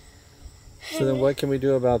 So then what can we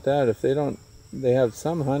do about that? If they have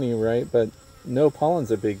some honey, right? But no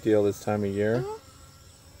pollen's a big deal this time of year. Mhm.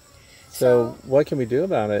 So what can we do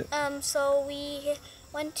about it? So we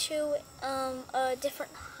went to a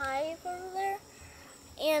different hive over there,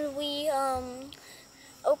 and we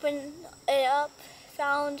opened it up,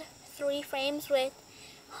 found 3 frames with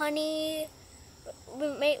honey.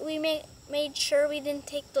 We made sure we didn't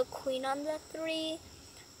take the queen on the 3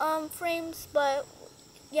 frames, but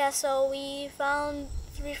yeah, so we found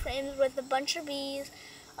 3 frames with a bunch of bees,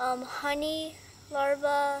 honey,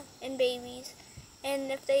 larvae, and babies.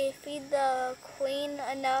 And if they feed the queen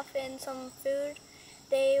enough and some food,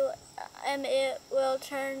 it will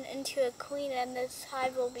turn into a queen, and this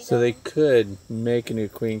hive will be. So they could make a new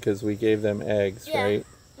queen because we gave them eggs, Yeah. right?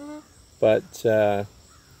 Mm-hmm. But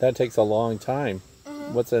that takes a long time.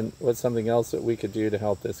 Mm-hmm. What's something else that we could do to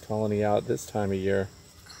help this colony out this time of year?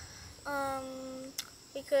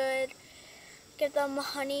 We could give them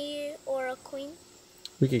honey or a queen.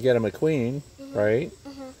 We could get them a queen, right?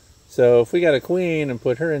 Mm-hmm. So if we got a queen and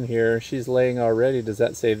put her in here, she's laying already. Does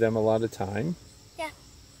that save them a lot of time? Yeah.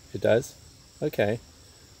 It does? Okay.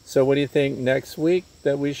 So what do you think next week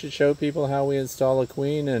that we should show people how we install a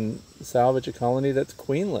queen and salvage a colony that's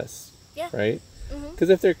queenless? Yeah. Right? Mm-hmm. Because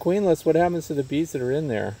if they're queenless, what happens to the bees that are in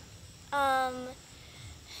there?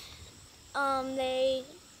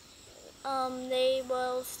 They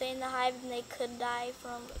will stay in the hive, and they could die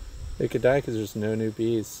from. They could die because there's no new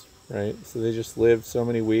bees, right? So they just live so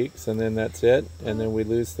many weeks, and then that's it, and then we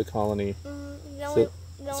lose the colony.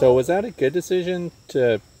 So was that a good decision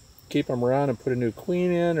to keep them around and put a new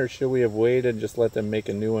queen in, or should we have waited and just let them make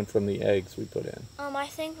a new one from the eggs we put in? I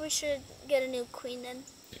think we should get a new queen in.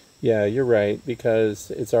 Yeah, you're right, because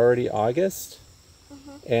it's already August,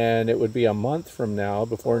 and it would be a month from now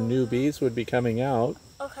before new bees would be coming out.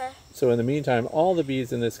 Okay. So in the meantime, all the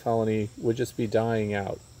bees in this colony would just be dying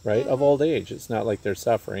out, right? Of old age. It's not like they're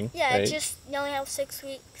suffering. Yeah, right? it's just you only have 6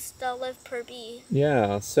 weeks to live per bee.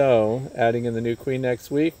 Yeah, so adding in the new queen next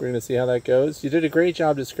week, we're going to see how that goes. You did a great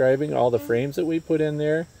job describing all the frames that we put in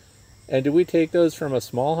there. And do we take those from a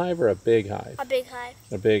small hive or a big hive? A big hive.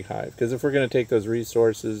 A big hive. Because if we're going to take those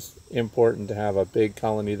resources, important to have a big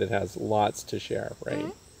colony that has lots to share,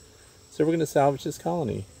 right? So we're going to salvage this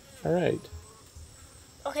colony. All right.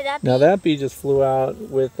 Okay, that bee. Now that bee just flew out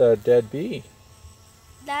with a dead bee.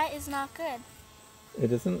 That is not good.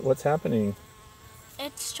 It isn't? What's happening?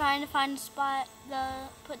 It's trying to find a spot to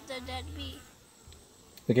put the dead bee.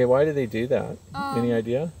 Okay, why do they do that? Any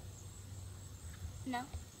idea? No.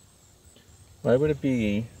 Why would a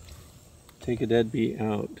bee take a dead bee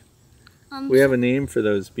out? We have a name for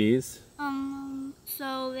those bees.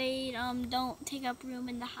 So they don't take up room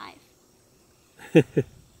in the hive.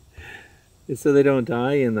 So they don't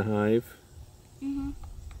die in the hive.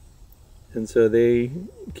 And so they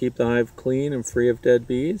keep the hive clean and free of dead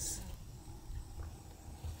bees.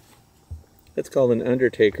 That's called an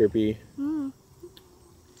undertaker bee.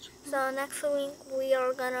 So next week we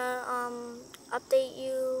are gonna update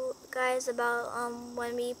you guys about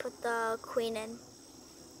when we put the queen in.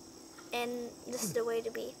 And this is the way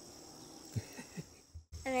to be.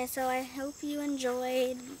 Okay, so I hope you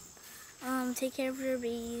enjoyed. Take care of your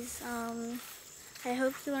bees. I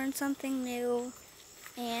hope you learned something new,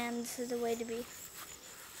 and this is the way to be.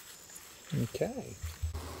 Okay.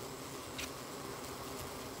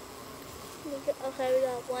 Okay, we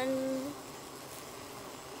got one.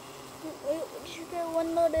 We should get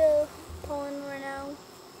one load of pollen right now.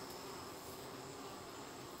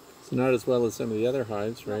 So not as well as some of the other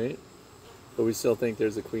hives, right? But we still think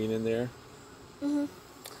there's a queen in there.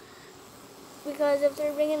 Because if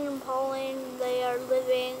they're bringing in pollen, they are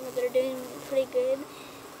living, they're doing pretty good.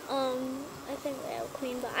 I think they have a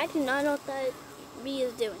queen, but I do not know what that bee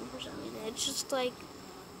is doing for some reason. It's just like,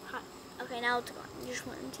 hot. Okay, now it's gone. You just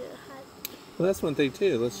went into the hive. Well, that's one thing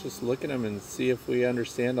too. Let's just look at them and see if we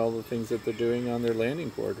understand all the things that they're doing on their landing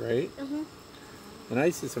board, right? And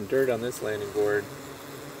I see some dirt on this landing board.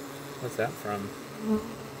 What's that from?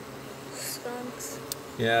 Skunks.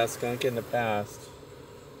 Yeah, skunk in the past.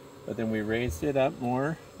 But then we raised it up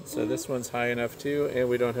more. So this one's high enough too, and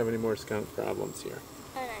we don't have any more skunk problems here.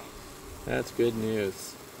 Okay. That's good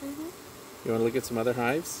news. You want to look at some other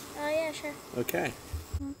hives? Oh yeah, sure. Okay.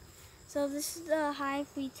 So this is the hive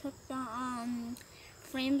we took the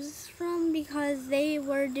frames from because they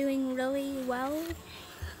were doing really well.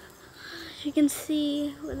 You can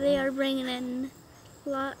see they are bringing in a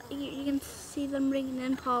lot. You can see them bringing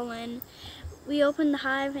in pollen. We opened the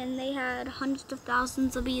hive and they had hundreds of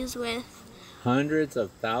thousands of bees with. Hundreds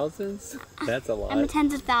of thousands? That's a lot. I mean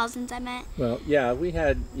tens of thousands, I meant. Well, yeah, we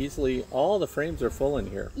had easily, all the frames are full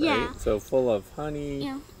in here, right? Yeah. So full of honey,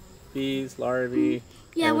 Yeah. bees, larvae.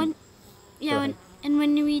 Yeah, and, and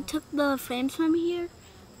when we took the frames from here,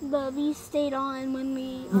 the bees stayed on when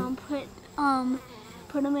we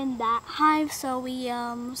put them in that hive, so we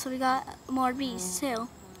got more bees too.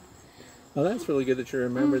 Well, that's really good that you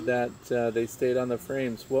remembered that they stayed on the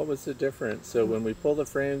frames. What was the difference? So when we pulled the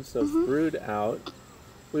frames of brood out,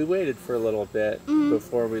 we waited for a little bit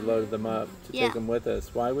before we loaded them up to take them with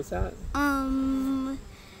us. Why was that?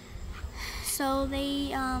 So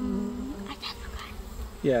they I forgot.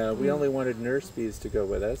 Yeah, we only wanted nurse bees to go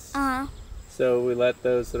with us. Uh-huh. So we let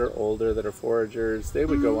those that are older, that are foragers, they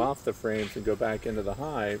would go off the frames and go back into the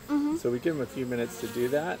hive. So we give them a few minutes to do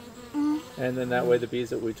that. And then that way the bees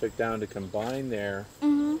that we took down to combine there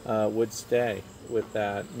would stay with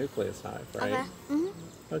that nucleus hive, right? Okay.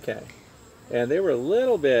 Okay. And they were a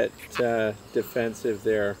little bit defensive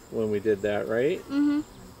there when we did that, right?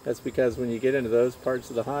 That's because when you get into those parts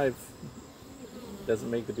of the hive, it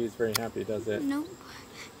doesn't make the bees very happy, does it? Nope.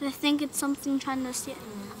 I think it's something trying to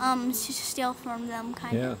steal from them,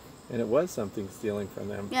 kind of. Yeah, and it was something stealing from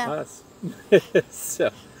them, Yeah. us. So,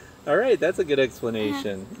 all right, that's a good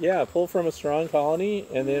explanation. Yeah, pull from a strong colony,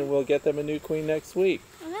 and then we'll get them a new queen next week.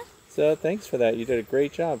 Okay. So thanks for that. You did a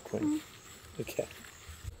great job, Quinn. Okay.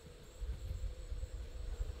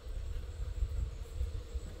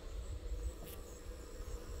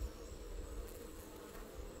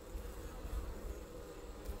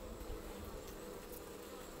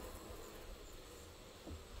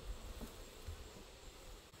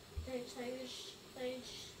 Thanks,